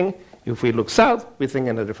one thing. If we look south, we think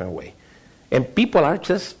in a different way. And people are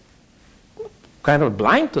just kind of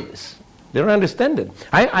blind to this. They don't understand it.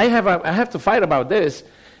 I have to fight about this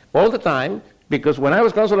all the time because when I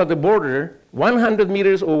was consul at the border, 100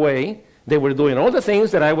 meters away, they were doing all the things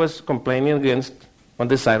that I was complaining against on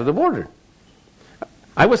this side of the border.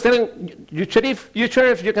 I was telling you, sheriff,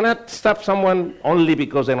 you cannot stop someone only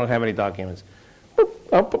because they don't have any documents.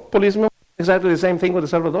 But policemen, exactly the same thing with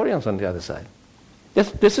the Salvadorians on the other side.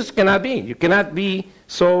 This cannot be. You cannot be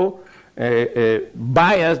so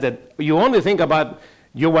biased that you only think about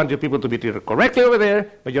you want your people to be treated correctly over there,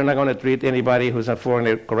 but you're not going to treat anybody who's a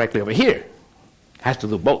foreigner correctly over here. Has to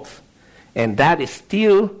do both. And that is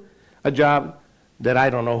still a job that I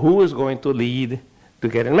don't know who is going to lead to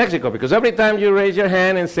get in Mexico. Because every time you raise your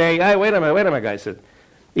hand and say, hey, wait a minute, guys.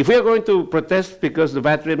 If we are going to protest because of the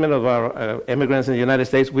bad treatment of our immigrants in the United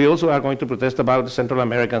States, we also are going to protest about the Central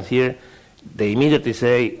Americans here. They immediately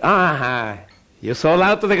say, you sold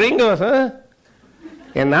out to the gringos, huh?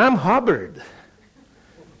 And I'm Hubbard.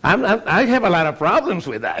 I have a lot of problems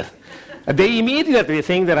with that. They immediately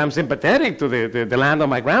think that I'm sympathetic to the land of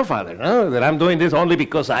my grandfather, that I'm doing this only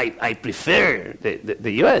because I prefer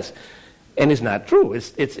the U.S. And it's not true.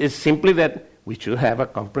 It's simply that we should have a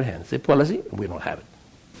comprehensive policy. We don't have it.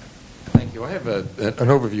 Thank you. I have an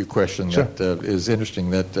overview question that is interesting.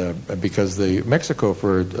 Because Mexico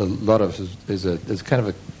for a lot of us is kind of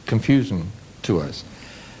a confusion to us.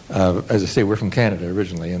 As I say, we're from Canada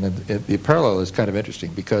originally, and the parallel is kind of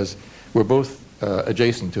interesting because we're both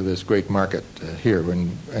adjacent to this great market here,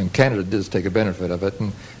 and Canada does take a benefit of it,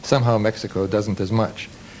 and somehow Mexico doesn't as much.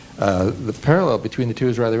 The parallel between the two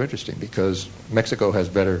is rather interesting because Mexico has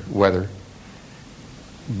better weather,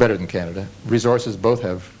 better than Canada. Resources, both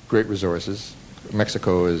have great resources.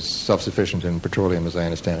 Mexico is self-sufficient in petroleum, as I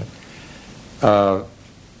understand it.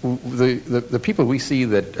 The people we see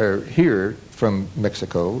that are here from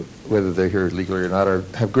Mexico, whether they're here legally or not,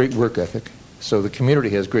 have great work ethic. So the community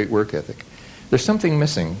has great work ethic. There's something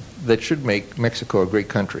missing that should make Mexico a great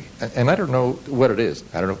country, and I don't know what it is.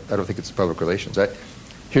 I don't think it's public relations.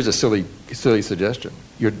 Here's a silly suggestion.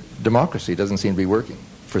 Your democracy doesn't seem to be working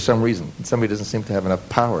for some reason. Somebody doesn't seem to have enough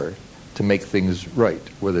power to make things right,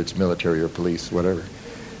 whether it's military or police, whatever.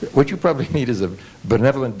 What you probably need is a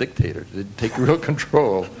benevolent dictator to take real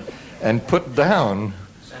control and put down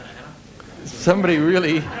somebody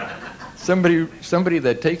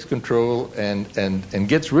that takes control and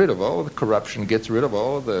gets rid of all of the corruption, gets rid of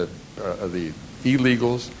all of the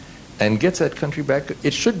illegals, and gets that country back.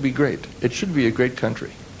 It should be great. It should be a great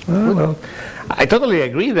country. Well, I totally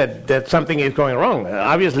agree that something is going wrong.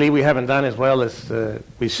 Obviously, we haven't done as well as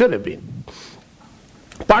we should have been.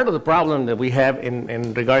 Part of the problem that we have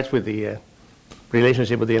in regards with the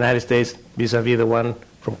relationship with the United States vis-a-vis the one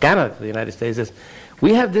from Canada to the United States is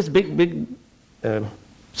we have this big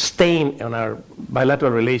stain on our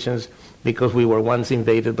bilateral relations because we were once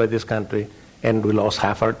invaded by this country and we lost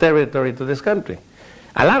half our territory to this country.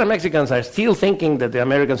 A lot of Mexicans are still thinking that the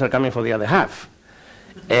Americans are coming for the other half.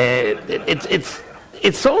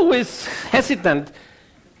 It's always hesitant.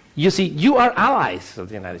 You see, you are allies of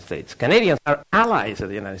the United States. Canadians are allies of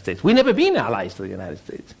the United States. We've never been allies to the United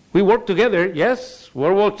States. We worked together, yes,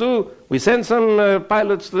 World War II. We sent some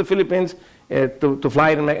pilots to the Philippines to fly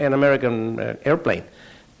in an American airplane.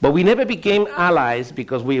 But we never became allies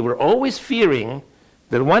because we were always fearing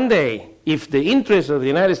that one day, if the interests of the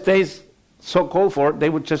United States so called for, they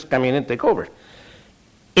would just come in and take over.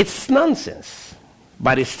 It's nonsense,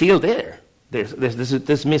 but it's still there. There's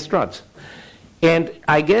this mistrust. And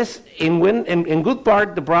I guess in good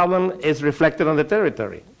part, the problem is reflected on the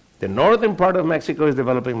territory. The northern part of Mexico is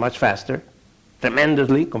developing much faster,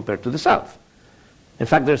 tremendously, compared to the south. In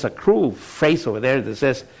fact, there's a cruel phrase over there that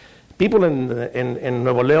says, people in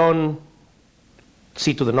Nuevo León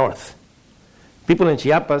see to the north. People in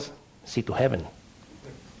Chiapas see to heaven.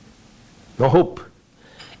 No hope.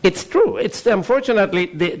 It's true. It's unfortunately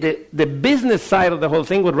the business side of the whole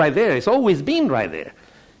thing was right there. It's always been right there.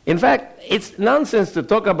 In fact, it's nonsense to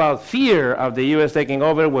talk about fear of the U.S. taking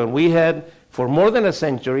over when we had, for more than a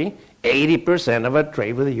century, 80% of our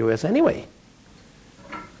trade with the U.S. anyway.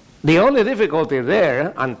 The only difficulty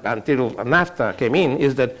there, until NAFTA came in,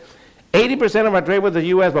 is that 80% of our trade with the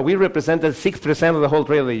U.S., but we represented 6% of the whole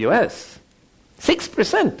trade of the U.S.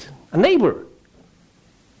 6%, a neighbor.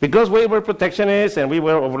 Because we were protectionists and we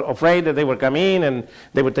were afraid that they would come in and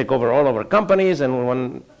they would take over all of our companies and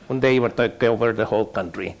one day would take over the whole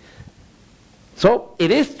country. So it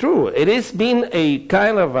is true. It has been a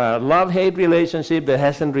kind of a love-hate relationship that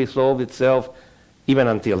hasn't resolved itself even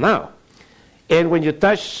until now. And when you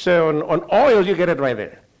touch on oil, you get it right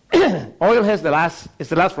there. Oil is the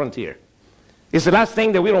last frontier. It's the last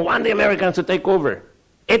thing that we don't want the Americans to take over.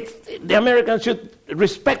 The Americans should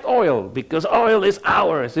respect oil because oil is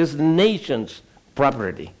ours, it's the nation's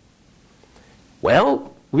property.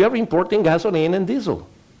 Well, we are importing gasoline and diesel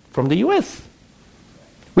from the U.S.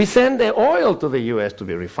 We send the oil to the U.S. to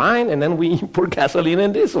be refined, and then we import gasoline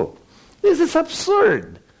and diesel. This is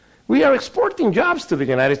absurd. We are exporting jobs to the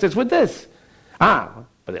United States with this. But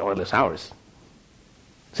the oil is ours.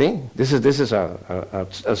 See, this is a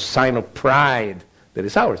sign of pride that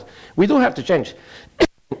is ours. We do have to change.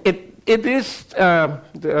 It is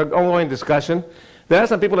the ongoing discussion. There are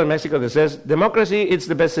some people in Mexico that says democracy is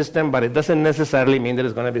the best system, but it doesn't necessarily mean that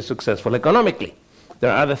it's going to be successful economically. There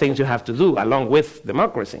are other things you have to do along with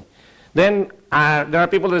democracy. Then there are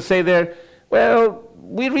people that say there, well,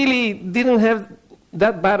 we really didn't have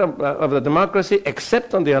that bad of the democracy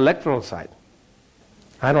except on the electoral side.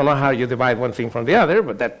 I don't know how you divide one thing from the other,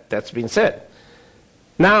 but that's been said.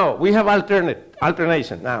 Now, we have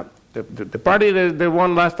alternation. Now, the party that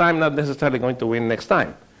won last time not necessarily going to win next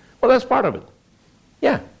time. Well, that's part of it.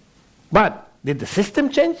 Yeah. But did the system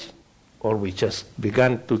change? Or we just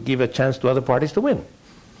began to give a chance to other parties to win?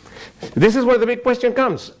 This is where the big question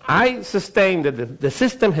comes. I sustain that the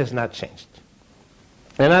system has not changed.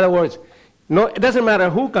 In other words, no, it doesn't matter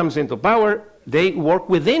who comes into power, they work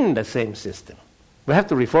within the same system. We have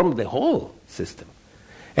to reform the whole system.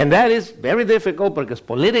 And that is very difficult because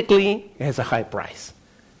politically it has a high price.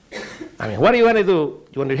 I mean, what do you want to do?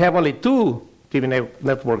 You want to have only 2 TV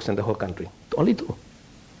networks in the whole country? Only 2.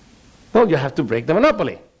 Well, you have to break the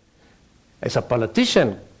monopoly. As a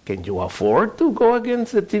politician, can you afford to go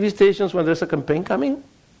against the TV stations when there's a campaign coming?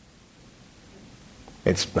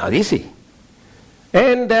 It's not easy.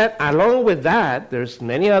 And that, along with that, there's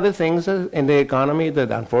many other things in the economy that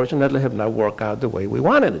unfortunately have not worked out the way we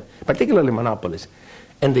wanted it, particularly monopolies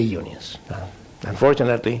and the unions.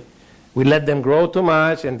 Unfortunately, we let them grow too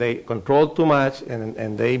much and they controlled too much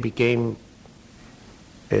and they became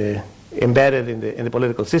embedded in the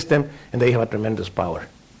political system and they have a tremendous power.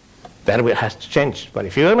 That has to change. But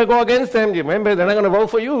if you're going to go against them, you remember they're not going to vote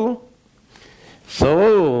for you.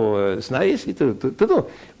 So it's not easy to do.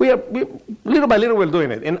 We little by little we're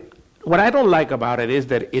doing it. And what I don't like about it is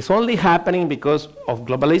that it's only happening because of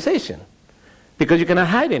globalization. Because you cannot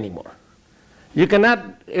hide anymore. You cannot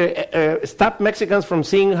stop Mexicans from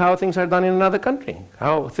seeing how things are done in another country,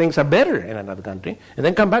 how things are better in another country, and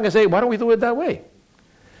then come back and say, why don't we do it that way?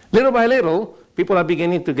 Little by little, people are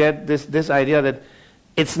beginning to get this idea that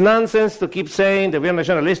it's nonsense to keep saying that we're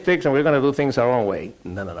nationalistic and we're going to do things our own way.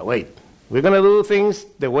 No, wait. We're going to do things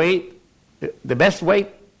the best way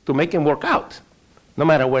to make them work out, no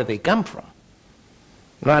matter where they come from.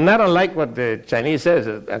 Now, and I don't like what the Chinese says,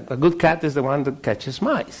 a good cat is the one that catches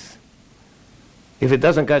mice. If it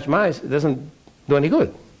doesn't catch mice, it doesn't do any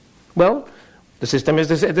good. Well, the system is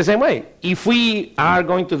the same way. If we are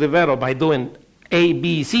going to develop by doing A,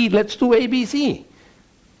 B, C, let's do A, B, C.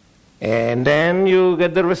 And then you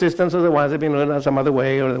get the resistance of the ones that have been doing it some other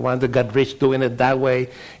way, or the ones that got rich doing it that way,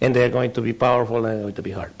 and they're going to be powerful and they're going to be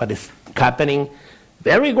hard. But it's happening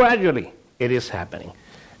very gradually. It is happening.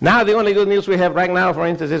 Now the only good news we have right now, for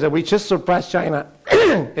instance, is that we just surpassed China.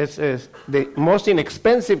 It's the most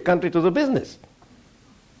inexpensive country to do business.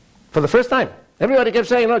 For the first time. Everybody kept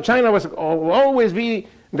saying, no, China will always be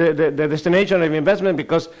the destination of investment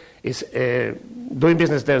because it's doing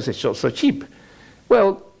business there is so cheap.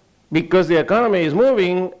 Well, because the economy is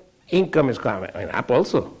moving, income is coming up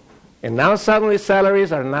also. And now suddenly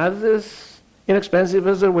salaries are not as inexpensive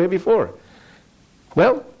as they were before.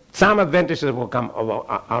 Well, some advantages will come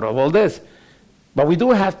out of all this. But we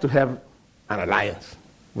do have to have an alliance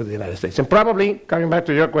with the United States. And probably, coming back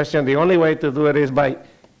to your question, the only way to do it is by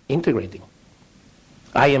integrating.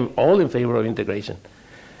 I am all in favor of integration.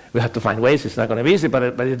 We have to find ways. It's not going to be easy,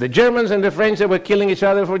 but if the Germans and the French that were killing each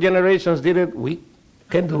other for generations did it, we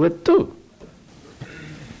can do it too.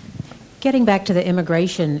 Getting back to the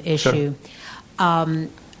immigration issue, Sure.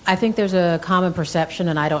 I think there's a common perception,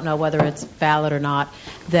 and I don't know whether it's valid or not,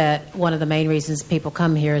 that one of the main reasons people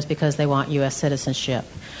come here is because they want U.S. citizenship.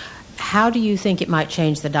 How do you think it might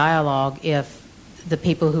change the dialogue if the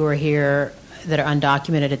people who are here that are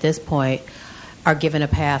undocumented at this point are given a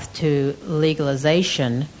path to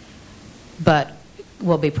legalization, but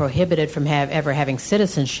will be prohibited from ever having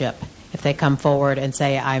citizenship? If if they come forward and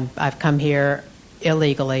say, I've come here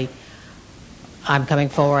illegally, I'm coming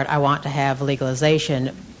forward, I want to have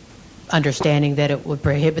legalization, understanding that it would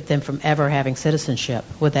prohibit them from ever having citizenship.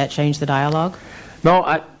 Would that change the dialogue?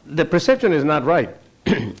 No, the perception is not right.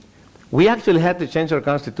 We actually had to change our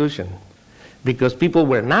constitution because people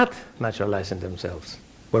were not naturalizing themselves,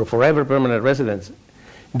 were forever permanent residents.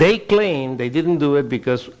 They claim they didn't do it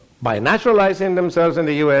because by naturalizing themselves in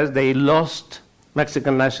the U.S., they lost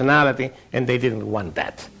Mexican nationality, and they didn't want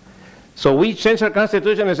that. So we changed our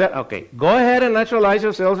constitution and said, okay, go ahead and naturalize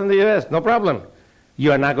yourselves in the U.S., no problem.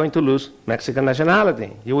 You are not going to lose Mexican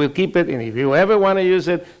nationality. You will keep it, and if you ever want to use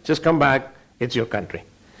it, just come back, it's your country.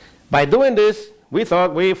 By doing this, we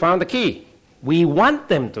thought we found the key. We want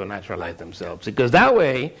them to naturalize themselves, because that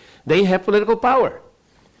way they have political power.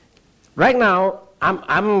 Right now,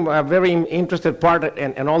 I'm a very interested part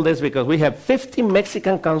in all this because we have 50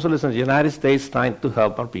 Mexican consulates in the United States trying to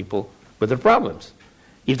help our people with their problems.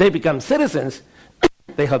 If they become citizens,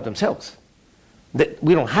 they help themselves.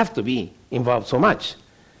 We don't have to be involved so much.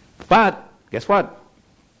 But guess what?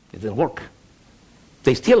 It didn't work.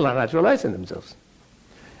 They still are naturalizing themselves.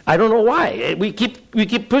 I don't know why. We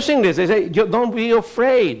keep pushing this. They say, don't be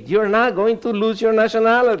afraid. You're not going to lose your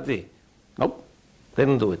nationality. Nope, they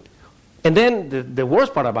don't do it. And then the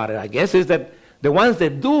worst part about it, I guess, is that the ones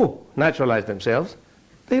that do naturalize themselves,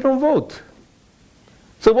 they don't vote.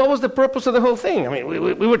 So what was the purpose of the whole thing? I mean,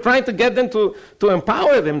 we were trying to get them to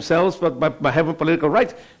empower themselves by having political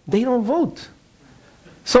rights. They don't vote.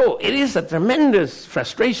 So it is a tremendous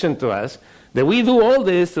frustration to us that we do all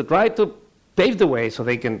this to try to pave the way so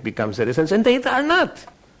they can become citizens, and they are not.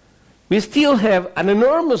 We still have an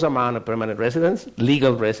enormous amount of permanent residents,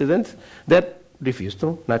 legal residents, that refuse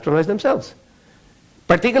to naturalize themselves.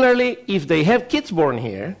 Particularly if they have kids born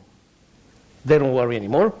here, they don't worry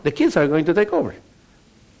anymore. The kids are going to take over.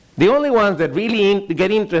 The only ones that really get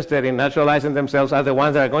interested in naturalizing themselves are the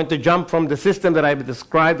ones that are going to jump from the system that I've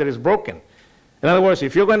described that is broken. In other words,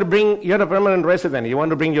 if you're a permanent resident, you want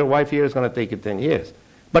to bring your wife here, it's going to take you 10 years.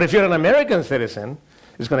 But if you're an American citizen,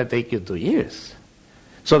 it's going to take you 2 years.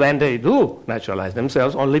 So then they do naturalize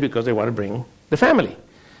themselves only because they want to bring the family.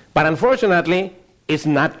 But unfortunately, it's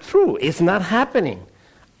not true. It's not happening.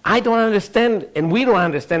 I don't understand, and we don't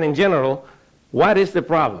understand in general, what is the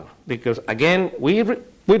problem. Because, again, we've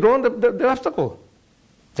drawn the obstacle.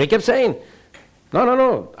 They kept saying,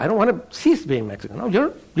 no, I don't want to cease being Mexican.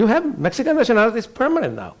 No, you have Mexican nationality is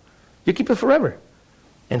permanent now. You keep it forever.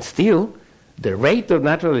 And still, the rate of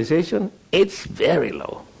naturalization, it's very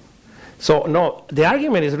low. So, no, the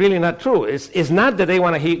argument is really not true. It's not that they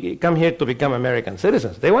want to come here to become American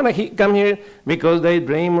citizens. They want to come here because they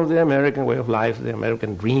dream of the American way of life, the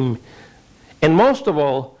American dream. And most of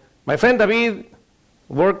all, my friend David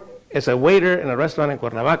worked as a waiter in a restaurant in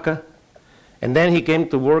Cuernavaca, and then he came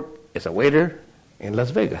to work as a waiter in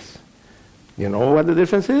Las Vegas. You know what the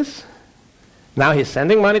difference is? Now he's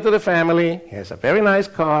sending money to the family, he has a very nice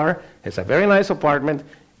car, has a very nice apartment,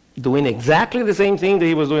 doing exactly the same thing that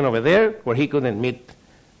he was doing over there, where he couldn't meet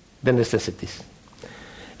the necessities.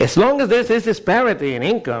 As long as there's this disparity in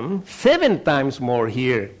income, 7 times more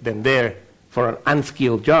here than there for an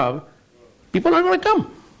unskilled job, people are going to come.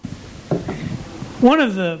 One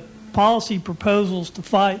of the policy proposals to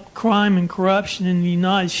fight crime and corruption in the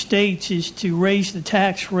United States is to raise the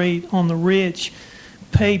tax rate on the rich,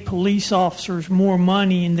 pay police officers more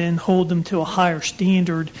money, and then hold them to a higher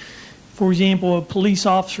standard. For example, a police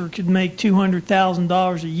officer could make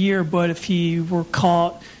 $200,000 a year, but if he were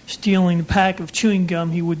caught stealing a pack of chewing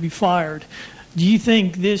gum, he would be fired. Do you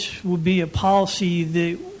think this would be a policy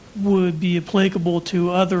that would be applicable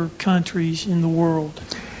to other countries in the world?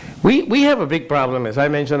 We have a big problem, as I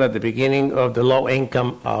mentioned at the beginning, of the low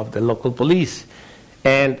income of the local police.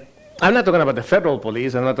 And I'm not talking about the federal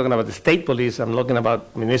police, I'm not talking about the state police, I'm talking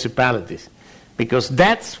about municipalities. Because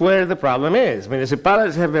that's where the problem is.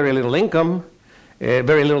 Municipalities have very little income,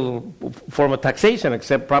 very little form of taxation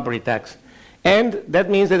except property tax. And that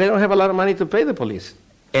means that they don't have a lot of money to pay the police.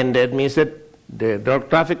 And that means that the drug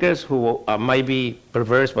traffickers, who might be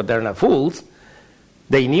perverse but they're not fools,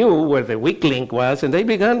 they knew where the weak link was, and they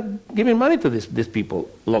began giving money to these people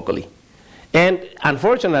locally. And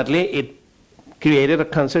unfortunately, it created a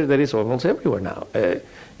cancer that is almost everywhere now.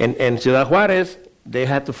 In Ciudad Juarez, they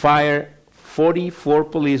had to fire 44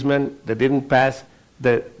 policemen that didn't pass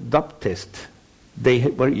the DOP test. They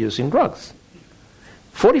were using drugs.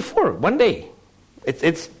 44, one day.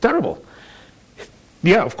 It's terrible.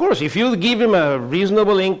 Yeah, of course, if you give him a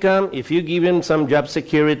reasonable income, if you give him some job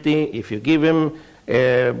security, if you give him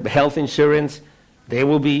health insurance, they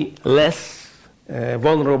will be less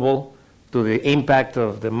vulnerable to the impact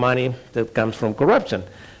of the money that comes from corruption.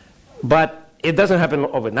 But it doesn't happen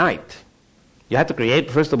overnight. You have to create,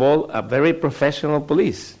 first of all, a very professional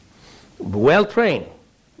police, well-trained,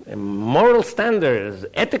 moral standards,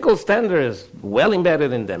 ethical standards, well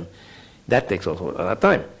embedded in them. That takes also a lot of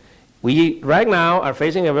time. We, right now, are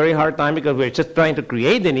facing a very hard time because we're just trying to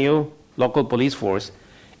create a new local police force.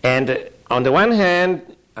 And on the one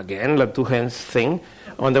hand, again, the two hands thing,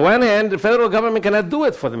 on the one hand, the federal government cannot do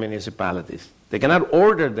it for the municipalities. They cannot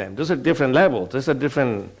order them. Those are different levels. Those are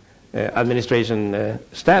different administration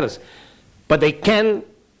status. But they can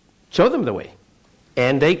show them the way.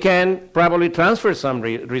 And they can probably transfer some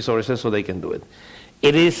resources so they can do it.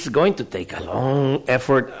 It is going to take a long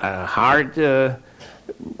effort, a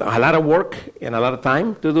lot of work and a lot of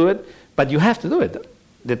time to do it, but you have to do it.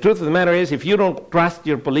 The truth of the matter is, if you don't trust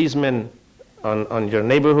your policemen on your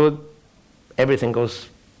neighborhood, everything goes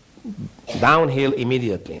downhill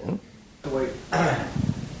immediately.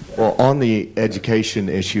 Well, on the education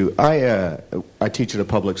issue, I teach at a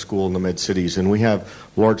public school in the mid-cities, and we have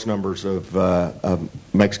large numbers of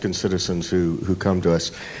Mexican citizens who come to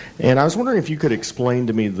us. And I was wondering if you could explain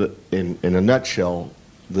to me, in a nutshell,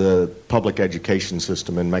 the public education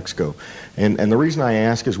system in Mexico. And the reason I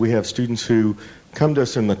ask is we have students who come to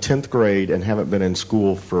us in the 10th grade and haven't been in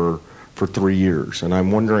school for 3 years. And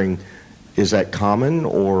I'm wondering, is that common,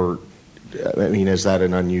 or I mean, is that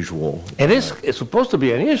an unusual? It's supposed to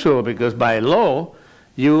be unusual because by law,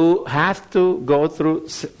 you have to go through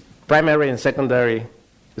primary and secondary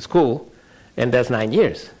school, and that's 9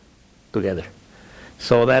 years together.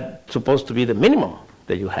 So that's supposed to be the minimum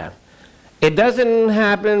that you have. It doesn't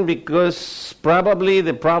happen because probably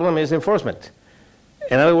the problem is enforcement.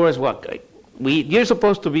 In other words, you're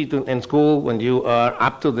supposed to be in school when you are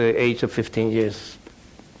up to the age of 15 years,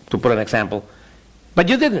 to put an example, but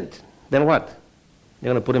you didn't. Then what?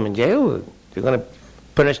 You're going to put them in jail? You're going to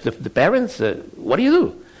punish the parents? What do you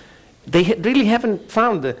do? They really haven't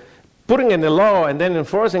found putting in the law and then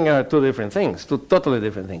enforcing are two different things, two totally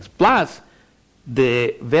different things. Plus,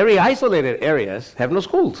 the very isolated areas have no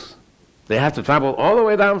schools. They have to travel all the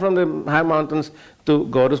way down from the high mountains to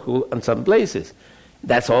go to school in some places.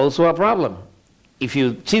 That's also a problem. If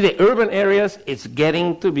you see the urban areas, it's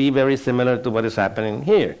getting to be very similar to what is happening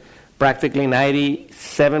here. Practically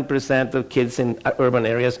 97% of kids in urban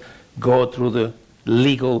areas go through the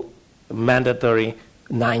legal, mandatory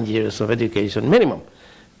 9 years of education minimum.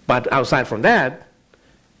 But outside from that,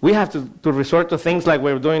 we have to resort to things like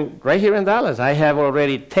we're doing right here in Dallas. I have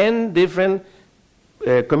already 10 different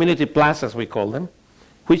community plazas, we call them,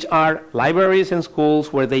 which are libraries and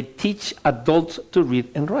schools where they teach adults to read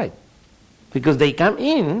and write. Because they come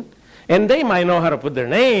in, and they might know how to put their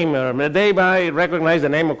name, or they might recognize the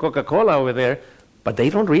name of Coca-Cola over there, but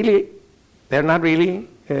they're not really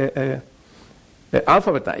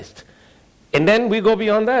alphabetized. And then we go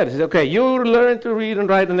beyond that. It's okay, you learn to read and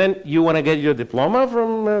write, and then you want to get your diploma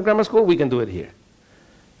from grammar school, we can do it here.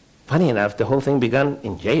 Funny enough, the whole thing began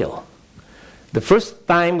in jail. The first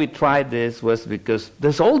time we tried this was because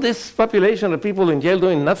there's all this population of people in jail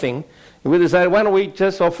doing nothing, and we decided, why don't we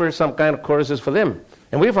just offer some kind of courses for them?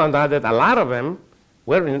 And we found out that a lot of them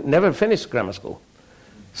never finished grammar school.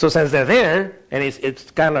 So since they're there, and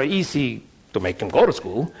it's kind of easy to make them go to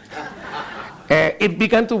school, it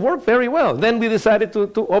began to work very well. Then we decided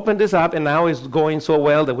to open this up, and now it's going so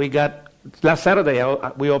well that we got, last Saturday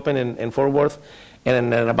we opened in Fort Worth,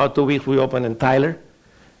 and in about 2 weeks we opened in Tyler,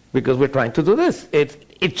 because we're trying to do this.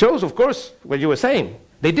 It shows, of course, what you were saying.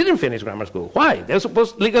 They didn't finish grammar school. Why? They're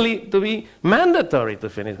supposed legally to be mandatory to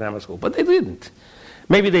finish grammar school, but they didn't.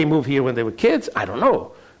 Maybe they moved here when they were kids. I don't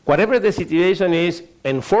know. Whatever the situation is,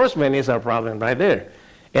 enforcement is our problem right there.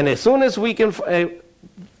 And as soon as we can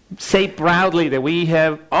say proudly that we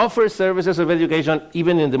have offered services of education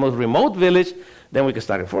even in the most remote village, then we can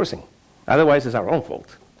start enforcing. Otherwise, it's our own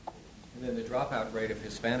fault. And then the dropout rate of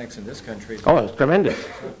Hispanics in this country is... Oh, it's tremendous.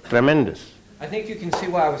 Tremendous. I think you can see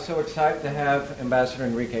why I was so excited to have Ambassador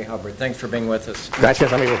Enrique Hubbard. Thanks for being with us.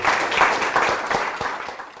 Gracias, amigo.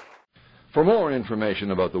 For more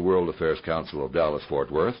information about the World Affairs Council of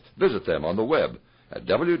Dallas-Fort Worth, visit them on the web at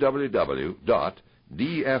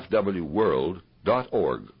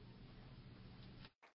www.dfwworld.org.